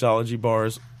mixology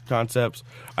bars concepts.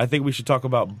 I think we should talk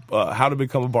about how to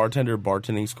become a bartender,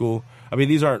 bartending school. I mean,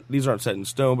 these aren't set in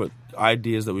stone, but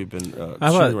ideas that we've been How shooting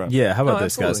about around. how about Oh,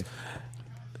 this, guys? absolutely.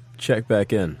 check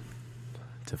back in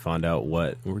to find out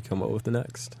what we come up with the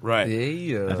next. Right.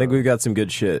 Yeah. I think we've got some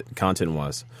good shit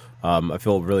content-wise. I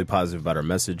feel really positive about our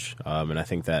message, and I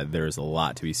think that there's a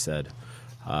lot to be said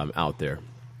out there.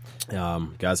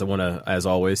 Guys, I want to, as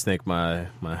always, thank my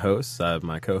hosts,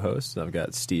 my co-hosts. I've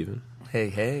got Steven.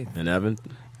 Hey. And Evan.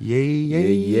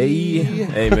 Yay.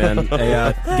 Hey, man.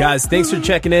 Hey, guys, thanks for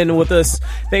checking in with us.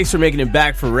 Thanks for making it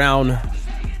back for round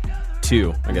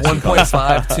 2, I guess.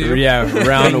 1.52. Yeah,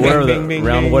 round Bing, whatever, bing, bing,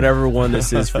 round bing. whatever one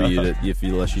this is for you,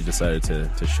 unless you decided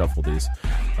to shuffle these.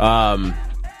 And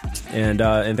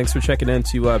thanks for checking in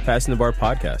to Passing the Bar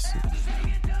podcast.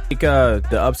 Take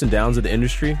the ups and downs of the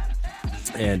industry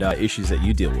and issues that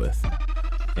you deal with,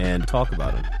 and talk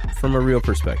about them from a real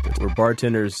perspective. We're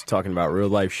bartenders talking about real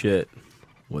life shit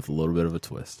with a little bit of a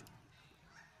twist.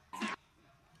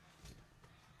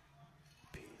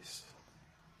 Peace.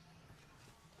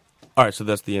 All right, so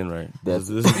that's the end, right? This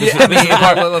is Yeah, I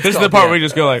mean, let's this is go. the part where Yeah. you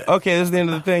just go like, okay, this is the end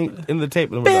of the thing, in the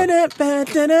tape. And we're done.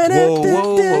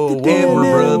 Whoa, And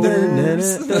we're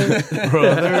brothers.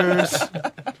 brothers.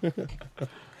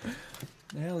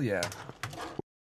 Hell yeah.